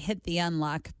and I hit the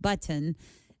unlock button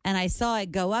and I saw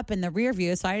it go up in the rear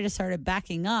view. So I just started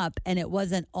backing up and it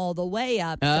wasn't all the way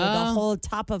up. So the Oh. whole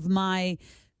top of my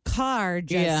car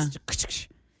just,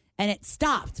 and it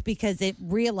stopped because it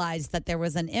realized that there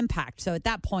was an impact. So at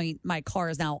that point, my car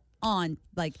is now on,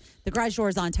 like the garage door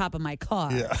is on top of my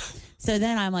car. Yeah. So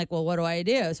then I'm like, well, what do I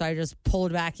do? So I just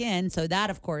pulled back in. So that,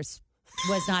 of course,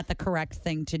 was not the correct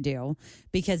thing to do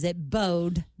because it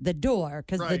bowed the door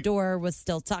because the Right. door was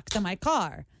still tucked to my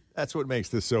car. That's what makes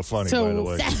this so funny, So- by the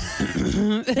way.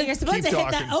 So you're supposed Keep to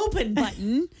hit talking. the open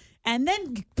button and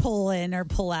then pull in or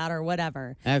pull out or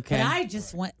whatever. Okay. But I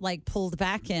just pulled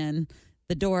back in.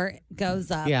 The door goes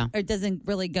up. Yeah. It doesn't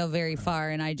really go very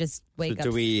far, and I just wake up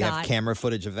Do we Scott. have camera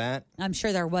footage of that? I'm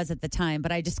sure there was at the time,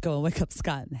 but I just go and wake up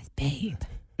Scott and I say,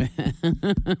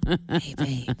 Hey,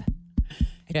 babe.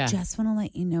 I just want to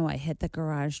let you know I hit the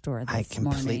garage door this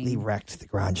morning. I completely wrecked the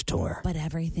garage door. But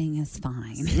everything is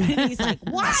fine. And he's like,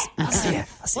 what? I'll see you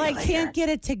I can't get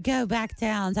it to go back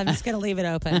down, so I'm just going to leave it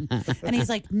open. And he's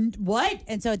like, what?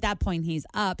 And so at that point, he's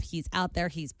up. He's out there.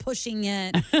 He's pushing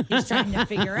it. He's trying to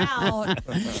figure out.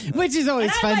 Which is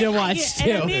always fun to watch,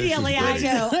 too. And immediately I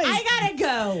go, I got to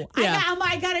go.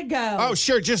 I got to go. Oh,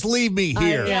 sure. Just leave me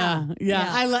here.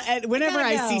 Whenever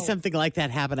I see something like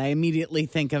that happen, I immediately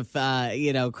think of,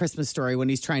 Christmas Story when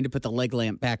he's trying to put the leg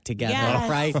lamp back together,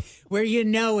 right? Where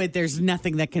there's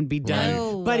nothing that can be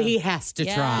done, but he has to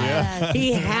try. Yeah.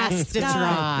 He has to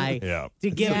try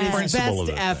to give his best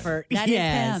effort. That is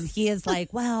him. He is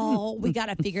like, well, we got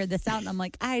to figure this out. And I'm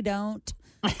like, I don't.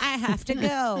 I have to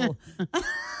go.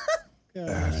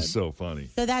 That is so funny.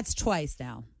 So that's twice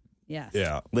now. Yes.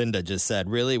 Yeah. Linda just said,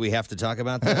 really? We have to talk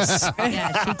about this?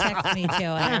 Yeah, she texted me too.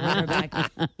 And I wrote her back,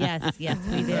 yes,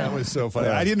 we do. That was so funny.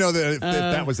 I didn't know that if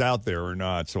that was out there or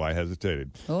not, so I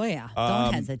hesitated. Oh, yeah.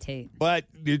 Don't hesitate. But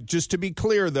just to be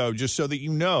clear, though, just so that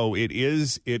you know, it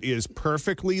is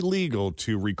perfectly legal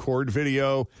to record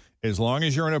video as long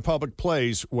as you're in a public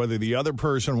place, whether the other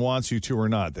person wants you to or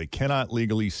not. They cannot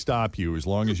legally stop you as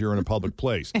long as you're in a public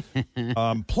place.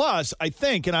 Plus, I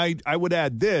think, and I would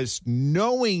add this,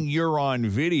 knowing you're on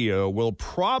video will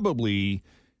probably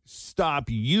stop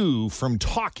you from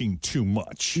talking too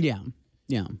much. Yeah.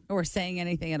 Or saying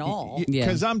anything at all.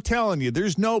 Because I'm telling you,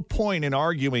 there's no point in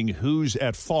arguing who's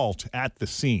at fault at the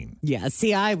scene. Yeah,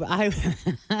 see, I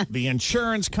the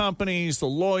insurance companies, the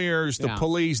lawyers, the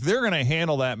police, they're going to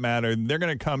handle that matter. They're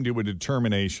going to come to a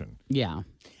determination. Yeah.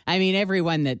 I mean,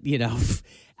 everyone that,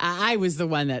 I was the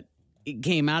one that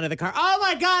came out of the car. Oh,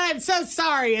 my God, I'm so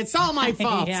sorry. It's all my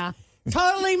fault. Yeah.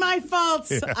 Totally my fault.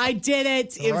 Yeah. I did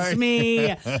it. It was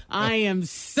me. I am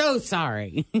so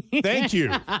sorry. Thank you.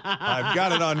 I've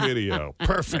got it on video.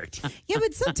 Perfect. Yeah,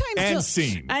 but sometimes... And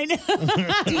scene. I know.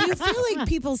 Do you feel like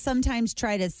people sometimes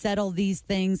try to settle these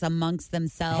things amongst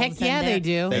themselves? Heck yeah, they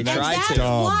do. They try that's to.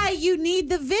 That's why you need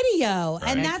the video.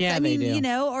 Right. And that's,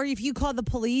 Yeah, or if you call the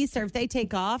police or if they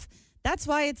take off, that's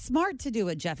why it's smart to do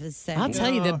what Jeff is saying. I'll tell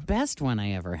you the best one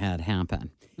I ever had happen.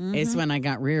 Is when I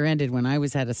got rear-ended when I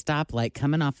was at a stoplight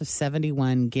coming off of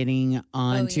 71 getting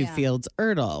onto Fields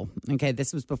Erdel. Okay,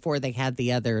 this was before they had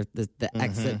the exit,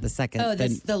 the second. Oh,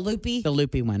 the loopy? The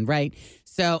loopy one, right.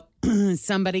 So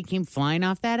somebody came flying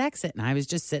off that exit, and I was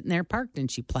just sitting there parked, and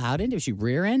she plowed into, she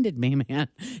rear-ended me, man.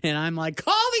 And I'm like,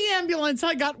 call the ambulance.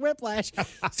 I got whiplash.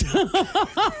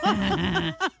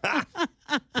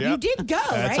 You did go,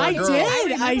 That's right?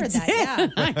 I did. That,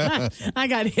 yeah. I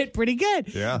got hit pretty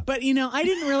good. Yeah. But,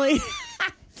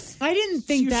 I didn't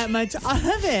think that much of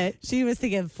it. She was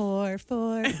thinking 4,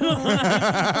 4, 4,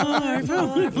 4,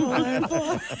 4,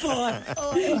 4, 4, 4.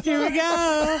 Here we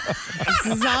go.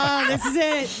 This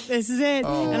is it.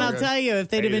 And I'll tell you, if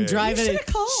they'd have been driving it,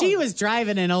 she was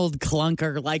driving an old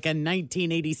clunker, like a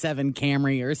 1987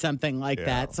 Camry or something like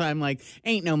that. So I'm like,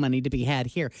 ain't no money to be had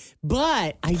here.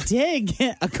 But I did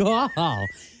get a call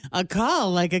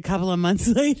like a couple of months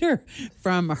later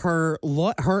from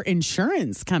her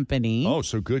insurance company. Oh,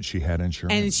 so good she had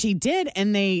insurance. And she did.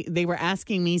 And they were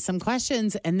asking me some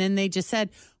questions. And then they just said,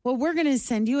 well, we're going to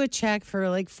send you a check for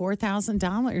like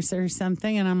 $4,000 or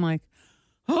something. And I'm like,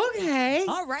 okay.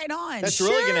 All right on. That's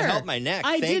really going to help my neck.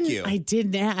 Thank you.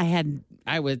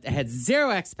 I had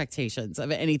zero expectations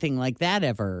of anything like that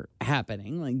ever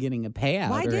happening, like getting a payout.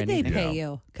 Why did anything. they pay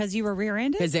you? Because you were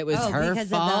rear-ended? Because it was her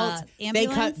fault. Of the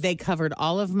ambulance? They covered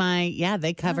all of my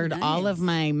all of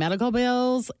my medical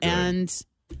bills and.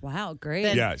 Wow,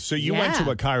 great. Yeah, so you went to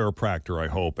a chiropractor, I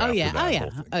hope. After that whole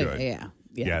thing.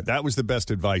 Yeah, that was the best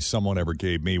advice someone ever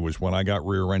gave me was when I got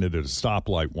rear-ended at a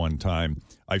stoplight one time.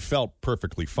 I felt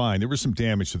perfectly fine. There was some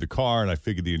damage to the car, and I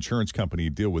figured the insurance company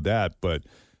would deal with that. But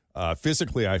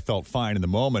physically, I felt fine in the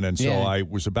moment, and so I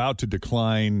was about to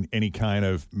decline any kind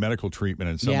of medical treatment,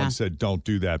 and someone said, don't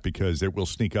do that because it will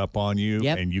sneak up on you,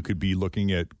 and you could be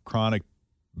looking at chronic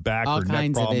back all or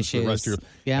neck problems for the rest of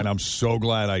your and I'm so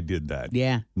glad I did that.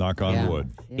 Yeah. Knock on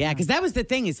wood. Yeah, because that was the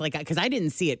thing. It's like, because I didn't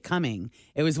see it coming.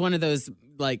 It was one of those,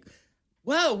 like,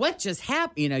 whoa, what just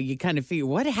happened? You kind of figure,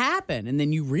 what happened? And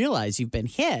then you realize you've been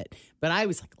hit. But I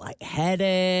was like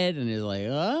lightheaded, and it's like,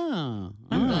 I'm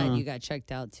glad you got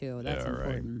checked out, too. That's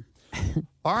important.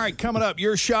 All right, coming up,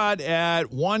 your shot at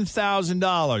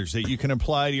 $1,000 that you can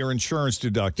apply to your insurance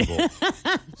deductible.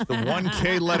 It's the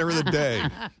 1K letter of the day.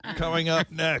 Coming up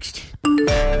next.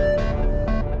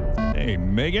 Hey,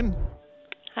 Megan.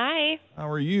 Hi. How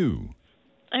are you?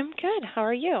 I'm good. How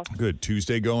are you? Good.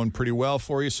 Tuesday going pretty well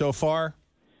for you so far?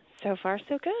 So far,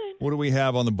 so good. What do we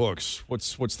have on the books?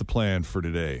 What's the plan for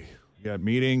today? You got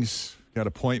meetings? Got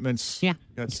appointments? Yeah.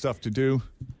 Got stuff to do?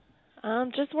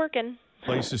 Just working.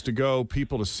 Places to go,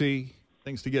 people to see,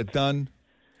 things to get done?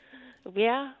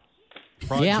 Yeah.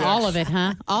 Projects? Yeah, all of it,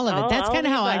 huh? All of it. That's kind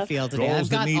of how I feel today. Goals I've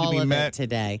that got need to all be of met. it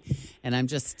today. And I'm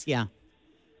just,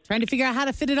 trying to figure out how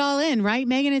to fit it all in, right,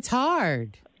 Megan? It's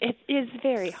hard. It is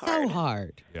very hard. So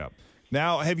hard. Yeah.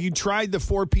 Now, have you tried the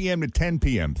 4 p.m. to 10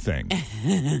 p.m. thing?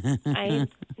 I'm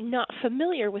not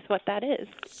familiar with what that is.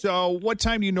 So what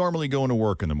time do you normally go into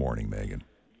work in the morning, Megan?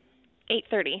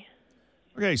 8:30.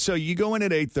 Okay, so you go in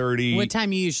at 8:30. What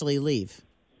time you usually leave?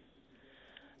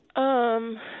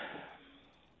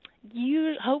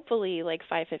 You hopefully like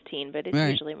 5:15, but it's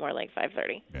Right. usually more like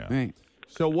 5:30. Yeah. Right.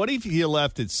 So what if you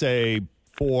left at, say,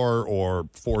 4 or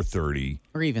 4:30?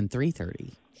 Or even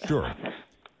 3:30. Sure.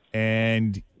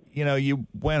 And, you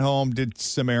went home, did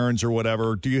some errands or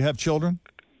whatever. Do you have children?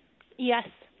 Yes.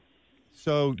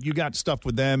 So you got stuff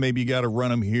with them. Maybe you got to run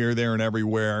them here, there, and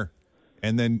everywhere.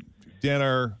 And then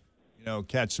dinner,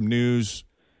 catch some news.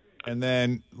 And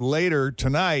then later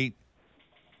tonight,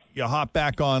 you hop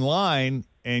back online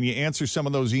and you answer some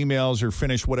of those emails or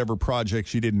finish whatever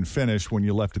projects you didn't finish when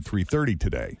you left at 3:30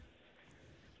 today.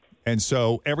 And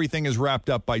so everything is wrapped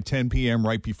up by 10 p.m.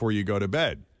 right before you go to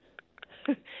bed.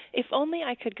 If only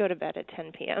I could go to bed at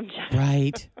 10 p.m. Jeff.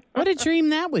 Right. What a dream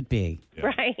that would be.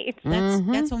 Right.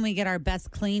 That's when we get our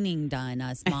best cleaning done,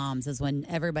 us moms, is when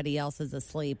everybody else is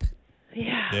asleep.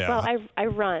 Yeah. Well, I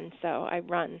run, so I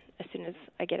run as soon as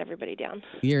I get everybody down.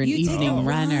 You're an You take a evening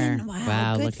runner. run.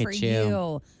 Wow, good look for at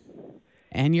you.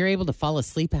 And you're able to fall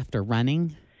asleep after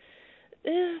running?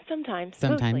 Sometimes.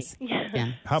 Sometimes. Mostly.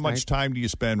 Yeah. How much time do you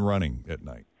spend running at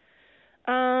night?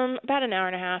 About an hour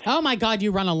and a half. Oh, my God,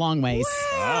 you run a long ways.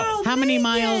 Wow. How many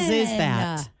miles is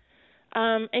that?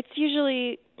 It's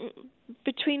usually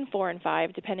between 4 and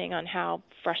 5, depending on how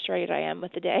frustrated I am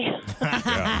with the day.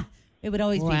 It would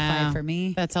always be 5 for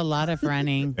me. That's a lot of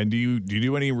running. And do you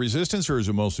do any resistance, or is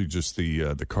it mostly just the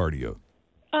cardio?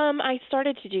 I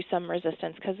started to do some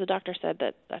resistance because the doctor said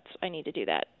that I need to do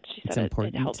that. She said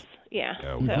it helps. Yeah.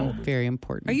 So. Very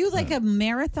important. Are you like a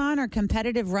marathon or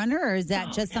competitive runner, or is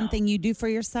that just something you do for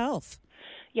yourself?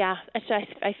 Yeah,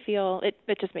 I feel it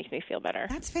just makes me feel better.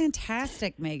 That's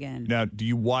fantastic, Megan. Now, do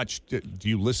you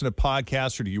listen to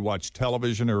podcasts, or do you watch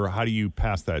television, or how do you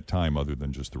pass that time other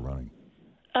than just the running?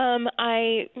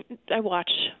 I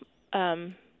watch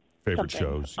favorite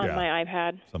shows on my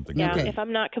iPad. Something. Yeah. Okay. If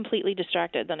I'm not completely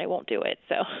distracted, then I won't do it.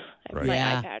 So I have my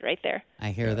iPad right there. I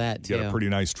hear that too. You got a pretty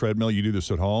nice treadmill. You do this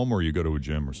at home, or you go to a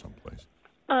gym or someplace?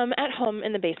 At home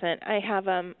in the basement, I have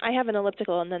an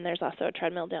elliptical, and then there's also a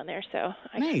treadmill down there. So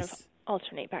I kind of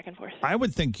alternate back and forth. I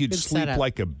would think you'd Good sleep setup.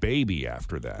 like a baby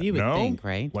after that. You would no? think,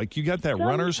 right? Like you got that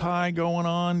runner's high going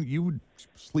on. You would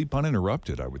sleep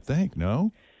uninterrupted, I would think.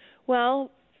 No? Well,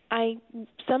 I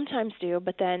sometimes do,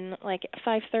 but then like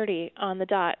 5:30 on the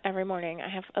dot every morning, I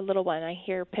have a little one. I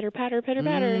hear pitter patter,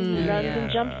 and he runs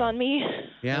and jumps on me.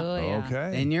 Yeah. Oh, yeah.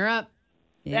 Okay. Then you're up.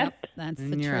 Yep, that's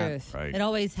And the you're up. truth. Right. It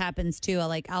always happens too.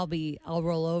 I'll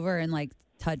roll over and like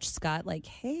touch Scott, like,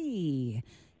 hey,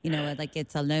 like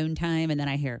it's alone time, and then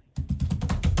I hear,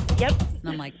 yep, and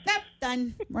I'm like, nope,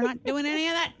 done. We're not doing any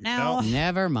of that now.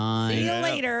 Never mind. See you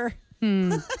later.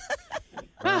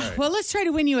 Ah, well, let's try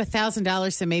to win you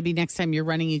 $1,000 so maybe next time you're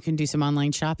running, you can do some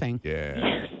online shopping.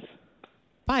 Yeah.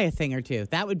 Buy a thing or two.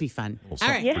 That would be fun. Well, All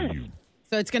right. something for you.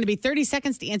 So it's going to be 30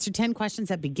 seconds to answer 10 questions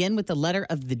that begin with the letter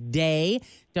of the day.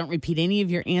 Don't repeat any of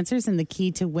your answers, and the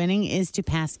key to winning is to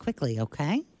pass quickly,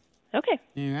 okay? Okay.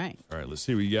 All right. All right, let's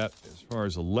see what you got as far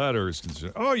as the letter is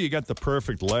concerned. Oh, you got the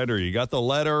perfect letter. You got the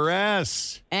letter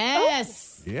S.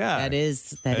 S. Yeah. That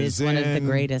is As one of the in-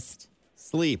 greatest.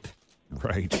 Sleep.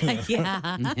 Right.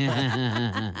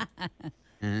 Yeah.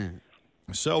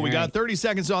 So we got 30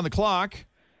 seconds on the clock,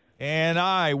 and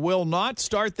I will not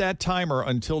start that timer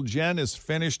until Jen is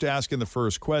finished asking the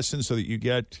first question so that you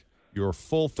get your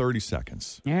full 30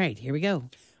 seconds. All right, here we go.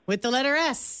 With the letter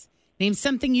S, name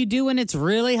something you do when it's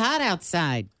really hot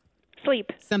outside. Sleep.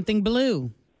 Something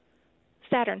blue.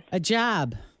 Saturn. A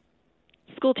job.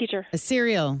 School teacher. A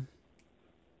cereal.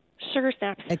 Sugar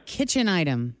snaps. A kitchen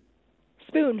item.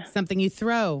 Spoon. Something you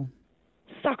throw.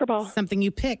 Soccer ball. Something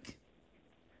you pick.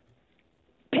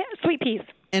 Sweet peas.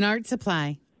 An art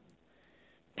supply.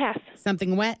 Pass.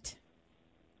 Something wet.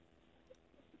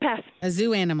 Pass. A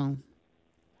zoo animal.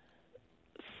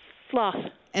 Sloth.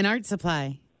 An art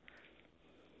supply.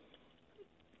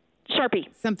 Sharpie.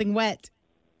 Something wet.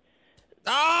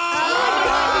 Did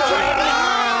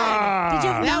you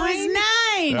have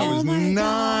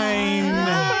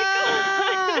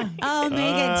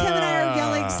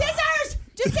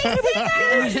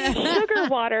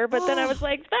water, but then I was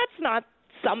like, that's not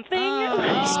something.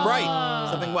 Sprite.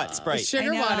 Something wet. Sprite.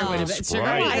 Sugar water would have been. Sugar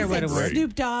Sprite. water would have Snoop worked.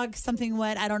 Snoop Dogg, something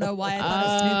wet. I don't know why I thought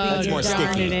of Snoopy. That's more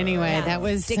Darn sticky. it anyway. Yeah. That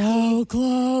was Sticky. so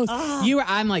close.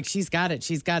 I'm like, she's got it.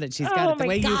 She's got it. She's got Oh it. The my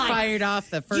way you God. fired off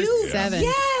the first You- 7.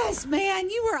 Yes, man.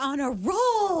 You were on a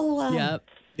roll. Yep.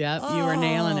 You were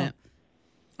nailing it.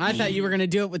 I thought you were going to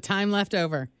do it with time left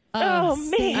over. Oh,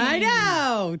 man. I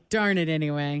know. Darn it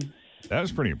anyway. That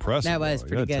was pretty impressive. That was though,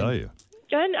 pretty I gotta good. tell you.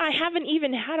 Jen, I haven't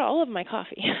even had all of my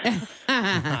coffee.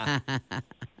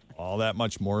 All that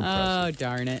much more impressive. Oh,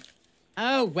 darn it.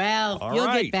 Oh, well. All You'll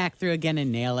right. get back through again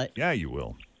and nail it. Yeah, you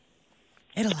will.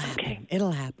 It'll happen.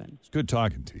 It'll happen. It's good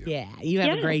talking to you. Yeah. You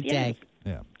have a great day.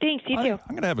 Yeah. Thanks, you too. I'm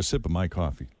going to have a sip of my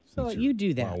coffee. So since you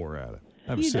do that. While we're at it.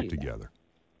 Have a You sip do that. together.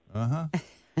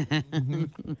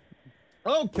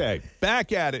 Okay.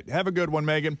 Back at it. Have a good one,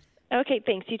 Megan. Okay,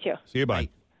 thanks. You too. See you. Bye.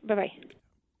 Bye-bye.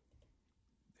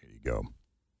 There you go.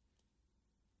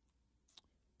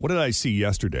 What did I see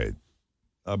yesterday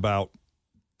about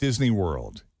Disney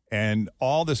World and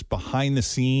all this behind the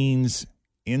scenes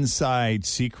inside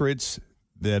secrets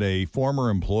that a former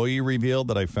employee revealed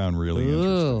that I found really interesting?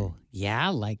 Ooh. Yeah,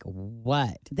 like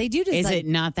what? They do just Is like- it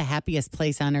not the happiest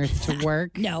place on earth to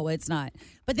work? No, it's not.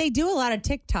 But they do a lot of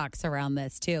TikToks around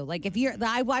this too. Like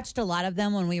I watched a lot of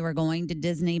them when we were going to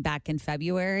Disney back in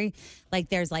February. Like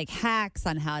there's like hacks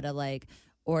on how to like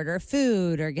order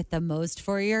food or get the most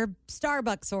for your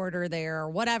Starbucks order there or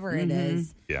whatever it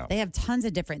is. Yeah. They have tons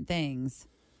of different things.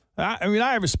 I mean,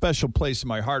 I have a special place in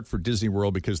my heart for Disney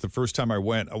World because the first time I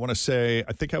went, I want to say,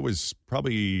 I think I was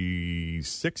probably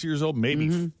 6 years old,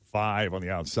 maybe 5 on the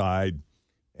outside.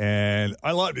 And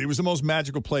I loved it. It was the most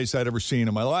magical place I'd ever seen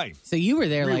in my life. So you were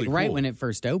there Really like right cool. when it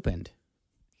first opened.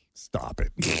 Stop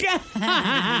it.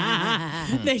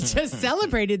 They just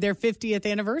celebrated their 50th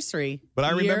anniversary. But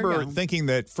I a year remember ago. thinking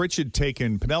that Fritz had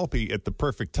taken Penelope at the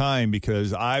perfect time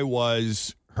because I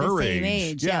was her The same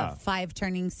age. Yeah. 5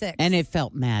 turning 6. And it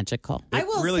felt magical. I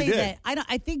will really say did. that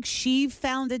I think she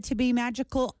found it to be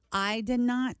magical. I did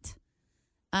not.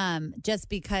 Just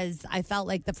because I felt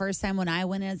like the first time when I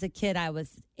went as a kid, I was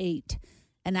 8.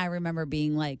 And I remember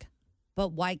being like, but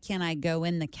why can't I go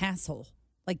in the castle?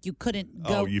 Like you couldn't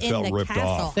go you in felt the ripped castle.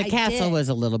 off. The I castle did. was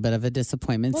a little bit of a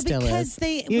disappointment. Well, Still because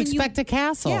is. You expect a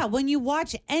castle. Yeah, when you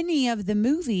watch any of the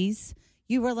movies,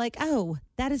 you were like, oh,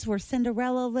 that is where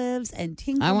Cinderella lives and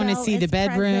Tinkerbell I want to see the is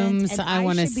present, bedrooms. and I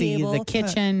want to should be see able the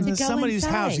kitchen. to go somebody's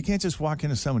house. inside. You can't just walk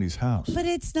into somebody's house. But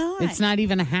it's not. It's not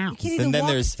even a house. You can't even then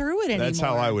walk there's- through it anymore. That's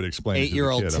how I would explain it to the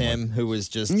 8-year-old kid. I'm Tim, like, who was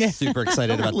just super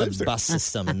excited about lives the there. bus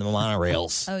system and the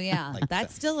monorails. Oh, yeah.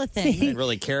 That's still a I thing. didn't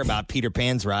really care about Peter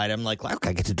Pan's ride. I'm like, look,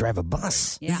 I get to drive a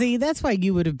bus. Yeah. See, that's why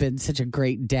you would have been such a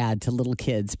great dad to little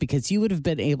kids because you would have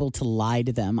been able to lie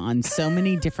to them on so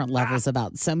many different levels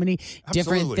about so many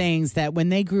different Absolutely. things that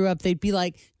when they grew up, they'd be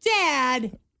like,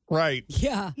 Dad, Right.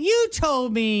 Yeah. you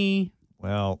told me.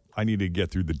 Well, I need to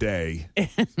get through the day.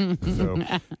 So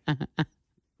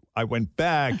I went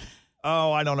back.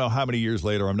 Oh, I don't know how many years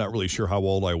later. I'm not really sure how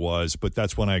old I was, but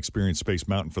that's when I experienced Space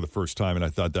Mountain for the first time, and I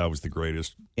thought that was the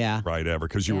greatest Yeah. ride ever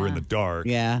because you were in the dark.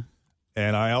 Yeah.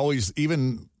 And I always,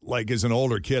 even like as an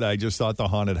older kid, I just thought the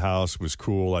haunted house was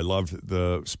cool. I loved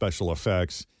the special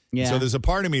effects. Yeah. So there's a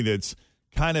part of me that's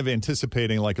kind of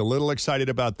anticipating, like a little excited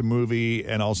about the movie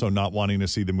and also not wanting to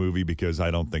see the movie because I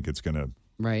don't think it's going to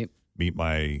Right. meet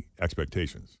my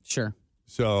expectations. Sure.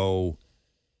 So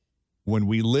when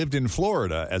we lived in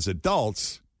Florida as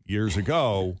adults years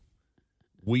ago,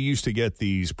 we used to get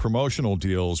these promotional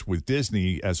deals with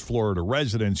Disney. As Florida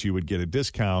residents, you would get a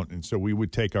discount. And so we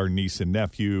would take our niece and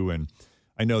nephew. And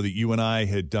I know that you and I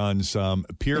had done some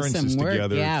appearances Some work,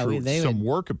 together yeah, through they some would-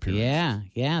 work appearances. Yeah.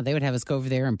 Yeah. They would have us go over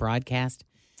there and broadcast.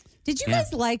 Did you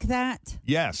guys like that?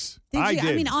 Yes, Did I you? did.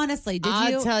 I mean, honestly, did you?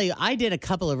 I'll tell you, I did a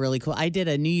couple of really cool. I did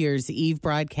a New Year's Eve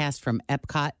broadcast from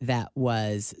Epcot that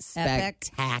was Epic.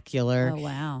 spectacular. Oh,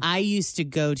 wow. I used to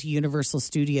go to Universal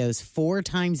Studios 4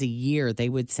 times a year. They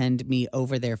would send me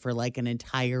over there for like an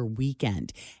entire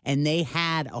weekend. And they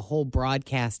had a whole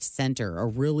broadcast center, a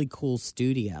really cool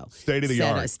studio. State of the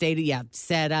art.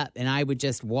 Set up. And I would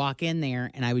just walk in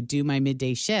there and I would do my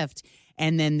midday shift.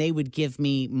 And then they would give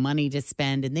me money to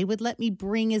spend, and they would let me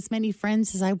bring as many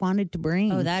friends as I wanted to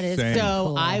bring. Oh, that is Same. So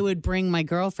cool. I would bring my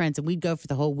girlfriends, and we'd go for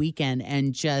the whole weekend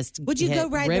and just Would you hit go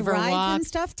ride the river rides walk. and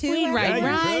stuff, too, We'd after? ride Yeah, you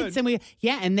rides, could.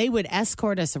 and they would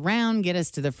escort us around, get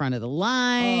us to the front of the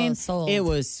line. Oh, sold. It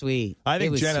was sweet. I It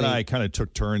think was Jen and sweet. I kind of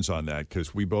took turns on that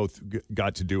because we both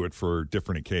got to do it for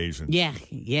different occasions. Yeah,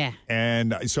 yeah.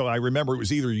 And so I remember it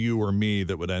was either you or me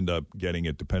that would end up getting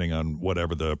it, depending on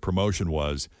whatever the promotion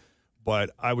was.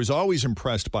 But I was always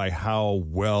impressed by how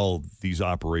well these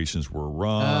operations were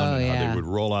run, how they would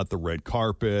roll out the red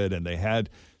carpet, and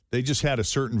they just had a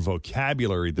certain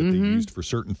vocabulary that they used for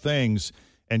certain things.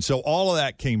 And so all of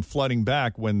that came flooding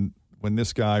back when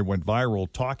this guy went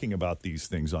viral talking about these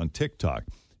things on TikTok.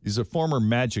 He's a former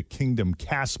Magic Kingdom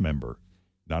cast member,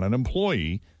 not an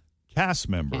employee, cast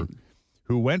member,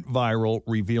 who went viral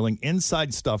revealing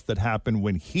inside stuff that happened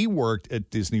when he worked at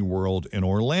Disney World in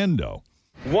Orlando.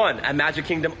 1, at Magic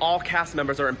Kingdom, all cast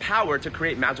members are empowered to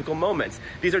create magical moments.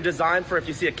 These are designed for if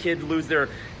you see a kid lose their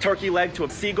turkey leg to a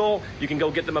seagull, you can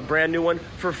go get them a brand new one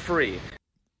for free.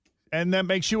 And that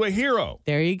makes you a hero.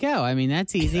 There you go. I mean,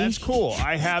 that's easy. That's cool.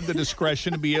 I have the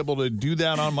discretion to be able to do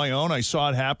that on my own. I saw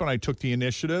it happen. I took the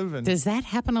initiative. And does that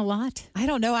happen a lot? I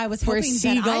don't know. I was where hoping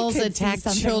seagulls that I could attack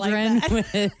see children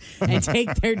like and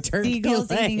take their turkey seagulls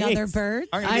legs. eating other birds.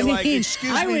 I mean,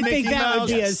 I would think that would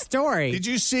be a story. Did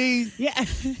you see? Yeah.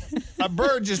 A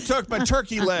bird just took my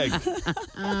turkey leg.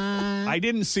 I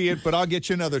didn't see it, but I'll get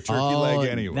you another turkey leg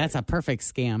anyway. That's a perfect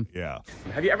scam. Yeah.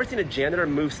 Have you ever seen a janitor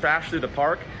move trash through the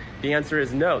park? The answer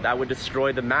is no. That would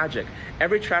destroy the magic.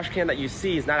 Every trash can that you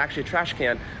see is not actually a trash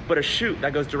can, but a chute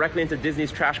that goes directly into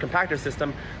Disney's trash compactor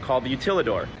system called the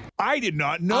Utilidor. I did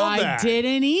not know that. I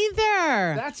didn't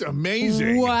either. That's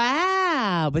amazing.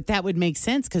 Wow. But that would make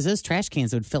sense because those trash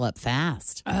cans would fill up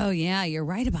fast. Oh, yeah. You're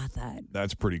right about that.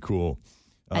 That's pretty cool.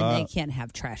 And they can't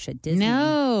have trash at Disney.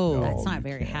 No. That's not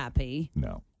very happy.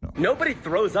 No. Nobody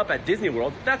throws up at Disney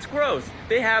World. That's gross.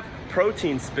 They have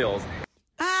protein spills.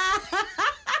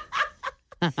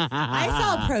 I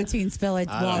saw a protein spill at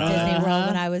Walt Disney World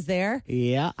when I was there.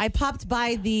 Yeah. I popped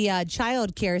by the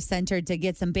child care center to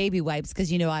get some baby wipes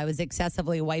because, I was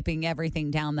excessively wiping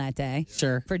everything down that day.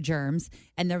 Sure. For germs.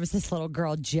 And there was this little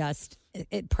girl just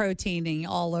proteining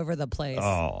all over the place.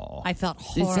 Oh. I felt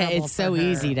horrible. It's so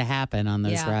easy to happen on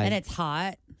those rides. And it's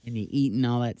hot. And you eating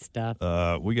all that stuff.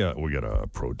 We got a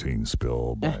protein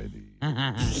spill by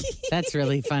the... That's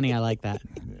really funny. I like that.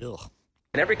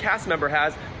 And every cast member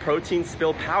has protein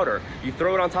spill powder. You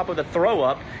throw it on top of the throw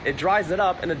up, it dries it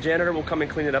up, and the janitor will come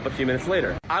and clean it up a few minutes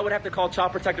later. I would have to call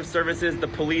Child Protective Services, the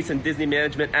police, and Disney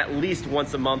management at least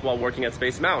once a month while working at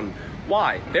Space Mountain.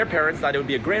 Why? Their parents thought it would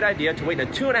be a great idea to wait in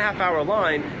a 2.5-hour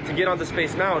line to get onto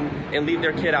Space Mountain and leave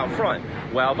their kid out front.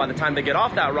 Well, by the time they get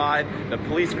off that ride, the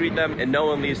police greet them and no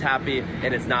one leaves happy,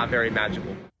 and it's not very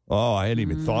magical. Oh, I hadn't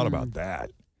even thought about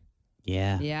that.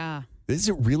 Yeah. Yeah. Does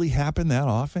it really happen that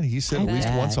often? He said at least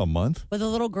once a month. With a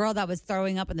little girl that was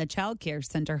throwing up in the child care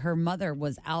center, her mother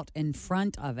was out in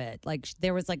front of it. Like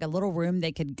there was like a little room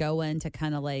they could go in to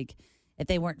kind of like if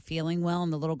they weren't feeling well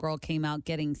and the little girl came out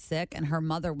getting sick and her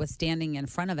mother was standing in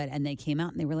front of it and they came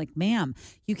out and they were like, ma'am,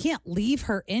 you can't leave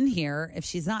her in here if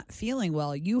she's not feeling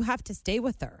well. You have to stay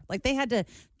with her. Like they had to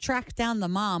track down the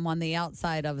mom on the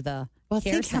outside of the care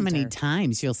think center. how many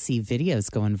times you'll see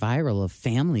videos going viral of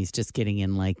families just getting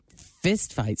in like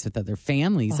fist fights with other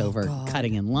families over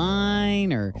cutting in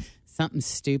line or something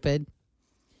stupid.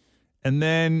 And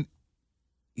then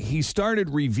he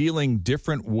started revealing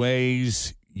different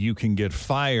ways you can get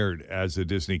fired as a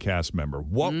Disney cast member.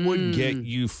 What would get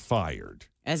you fired?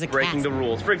 As a breaking the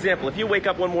rules. For example, if you wake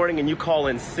up one morning and you call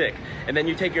in sick, and then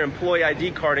you take your employee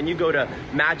ID card and you go to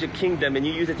Magic Kingdom and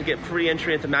you use it to get free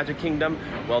entry into Magic Kingdom,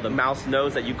 well, the mouse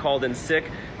knows that you called in sick,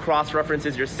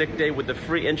 cross-references your sick day with the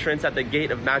free entrance at the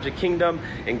gate of Magic Kingdom,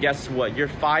 and guess what? You're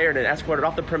fired and escorted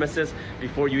off the premises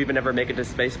before you even ever make it to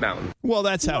Space Mountain. Well,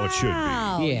 that's how it should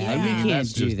be. Yeah, you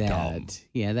can't do that. Dumb.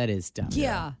 Yeah, that is dumb.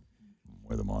 Yeah.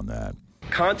 With him on that.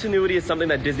 Continuity is something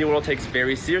that Disney World takes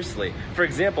very seriously. For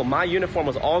example, my uniform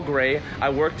was all gray. I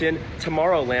worked in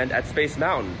Tomorrowland at Space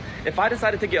Mountain. If I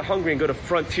decided to get hungry and go to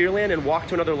Frontierland and walk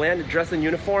to another land dressed in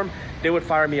uniform, they would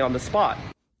fire me on the spot.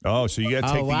 Oh, so you got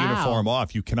to take the uniform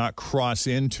off. You cannot cross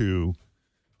into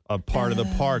a part of the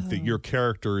park that your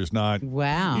character is not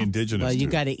indigenous Well, you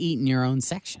to. got to eat in your own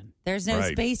section. There's no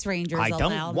Space Rangers I allowed.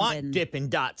 don't want Dippin'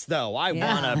 Dots, though. I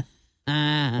want to...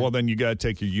 Well, then you got to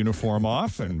take your uniform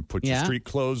off and put your street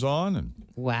clothes on. And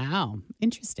wow,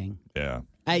 interesting. Yeah,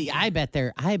 I bet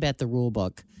the rule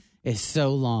book is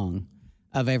so long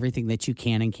of everything that you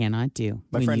can and cannot do.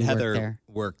 My when friend you Heather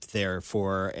worked there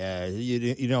for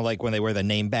like when they wear the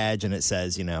name badge and it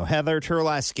says Heather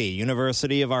Terleski,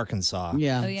 University of Arkansas.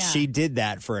 Yeah. Oh, yeah. She did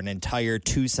that for an entire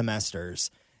 2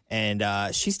 semesters. And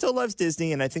she still loves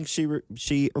Disney, and I think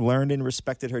she learned and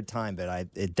respected her time, but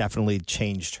it definitely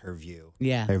changed her view.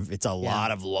 Yeah. It's a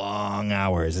lot of long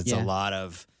hours. It's a lot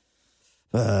of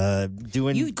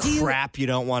doing crap you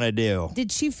don't want to do.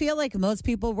 Did she feel like most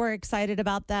people were excited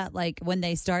about that? Like when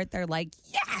they start, they're like,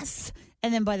 yes!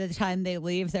 And then by the time they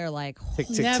leave, they're like, tick,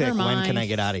 tick, never tick. mind. When can I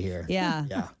get out of here? Yeah.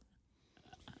 Yeah.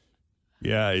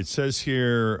 Yeah, it says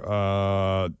here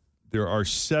there are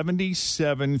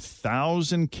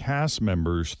 77,000 cast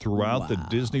members throughout the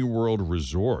Disney World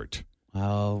Resort.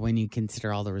 Oh, when you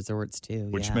consider all the resorts, too.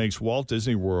 Which makes Walt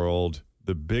Disney World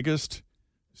the biggest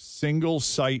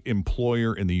single-site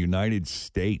employer in the United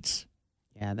States.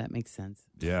 Yeah, that makes sense.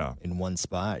 Yeah. In one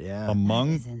spot, yeah.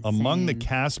 Among the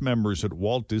cast members at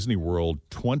Walt Disney World,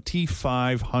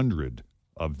 2,500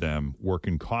 of them work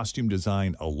in costume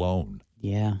design alone.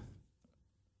 Yeah.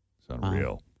 It's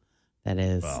unreal. That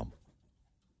is. Wow.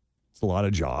 It's a lot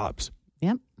of jobs.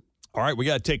 Yep. All right, we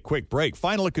got to take a quick break.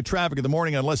 Final look at traffic in the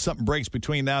morning, unless something breaks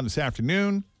between now and this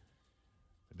afternoon.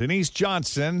 Denise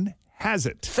Johnson has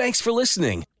it. Thanks for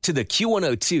listening to the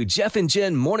Q102 Jeff and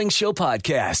Jen Morning Show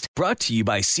podcast, brought to you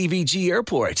by CVG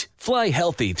Airport. Fly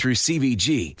healthy through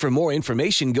CVG. For more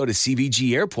information, go to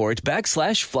CVG Airport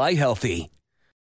 /fly healthy.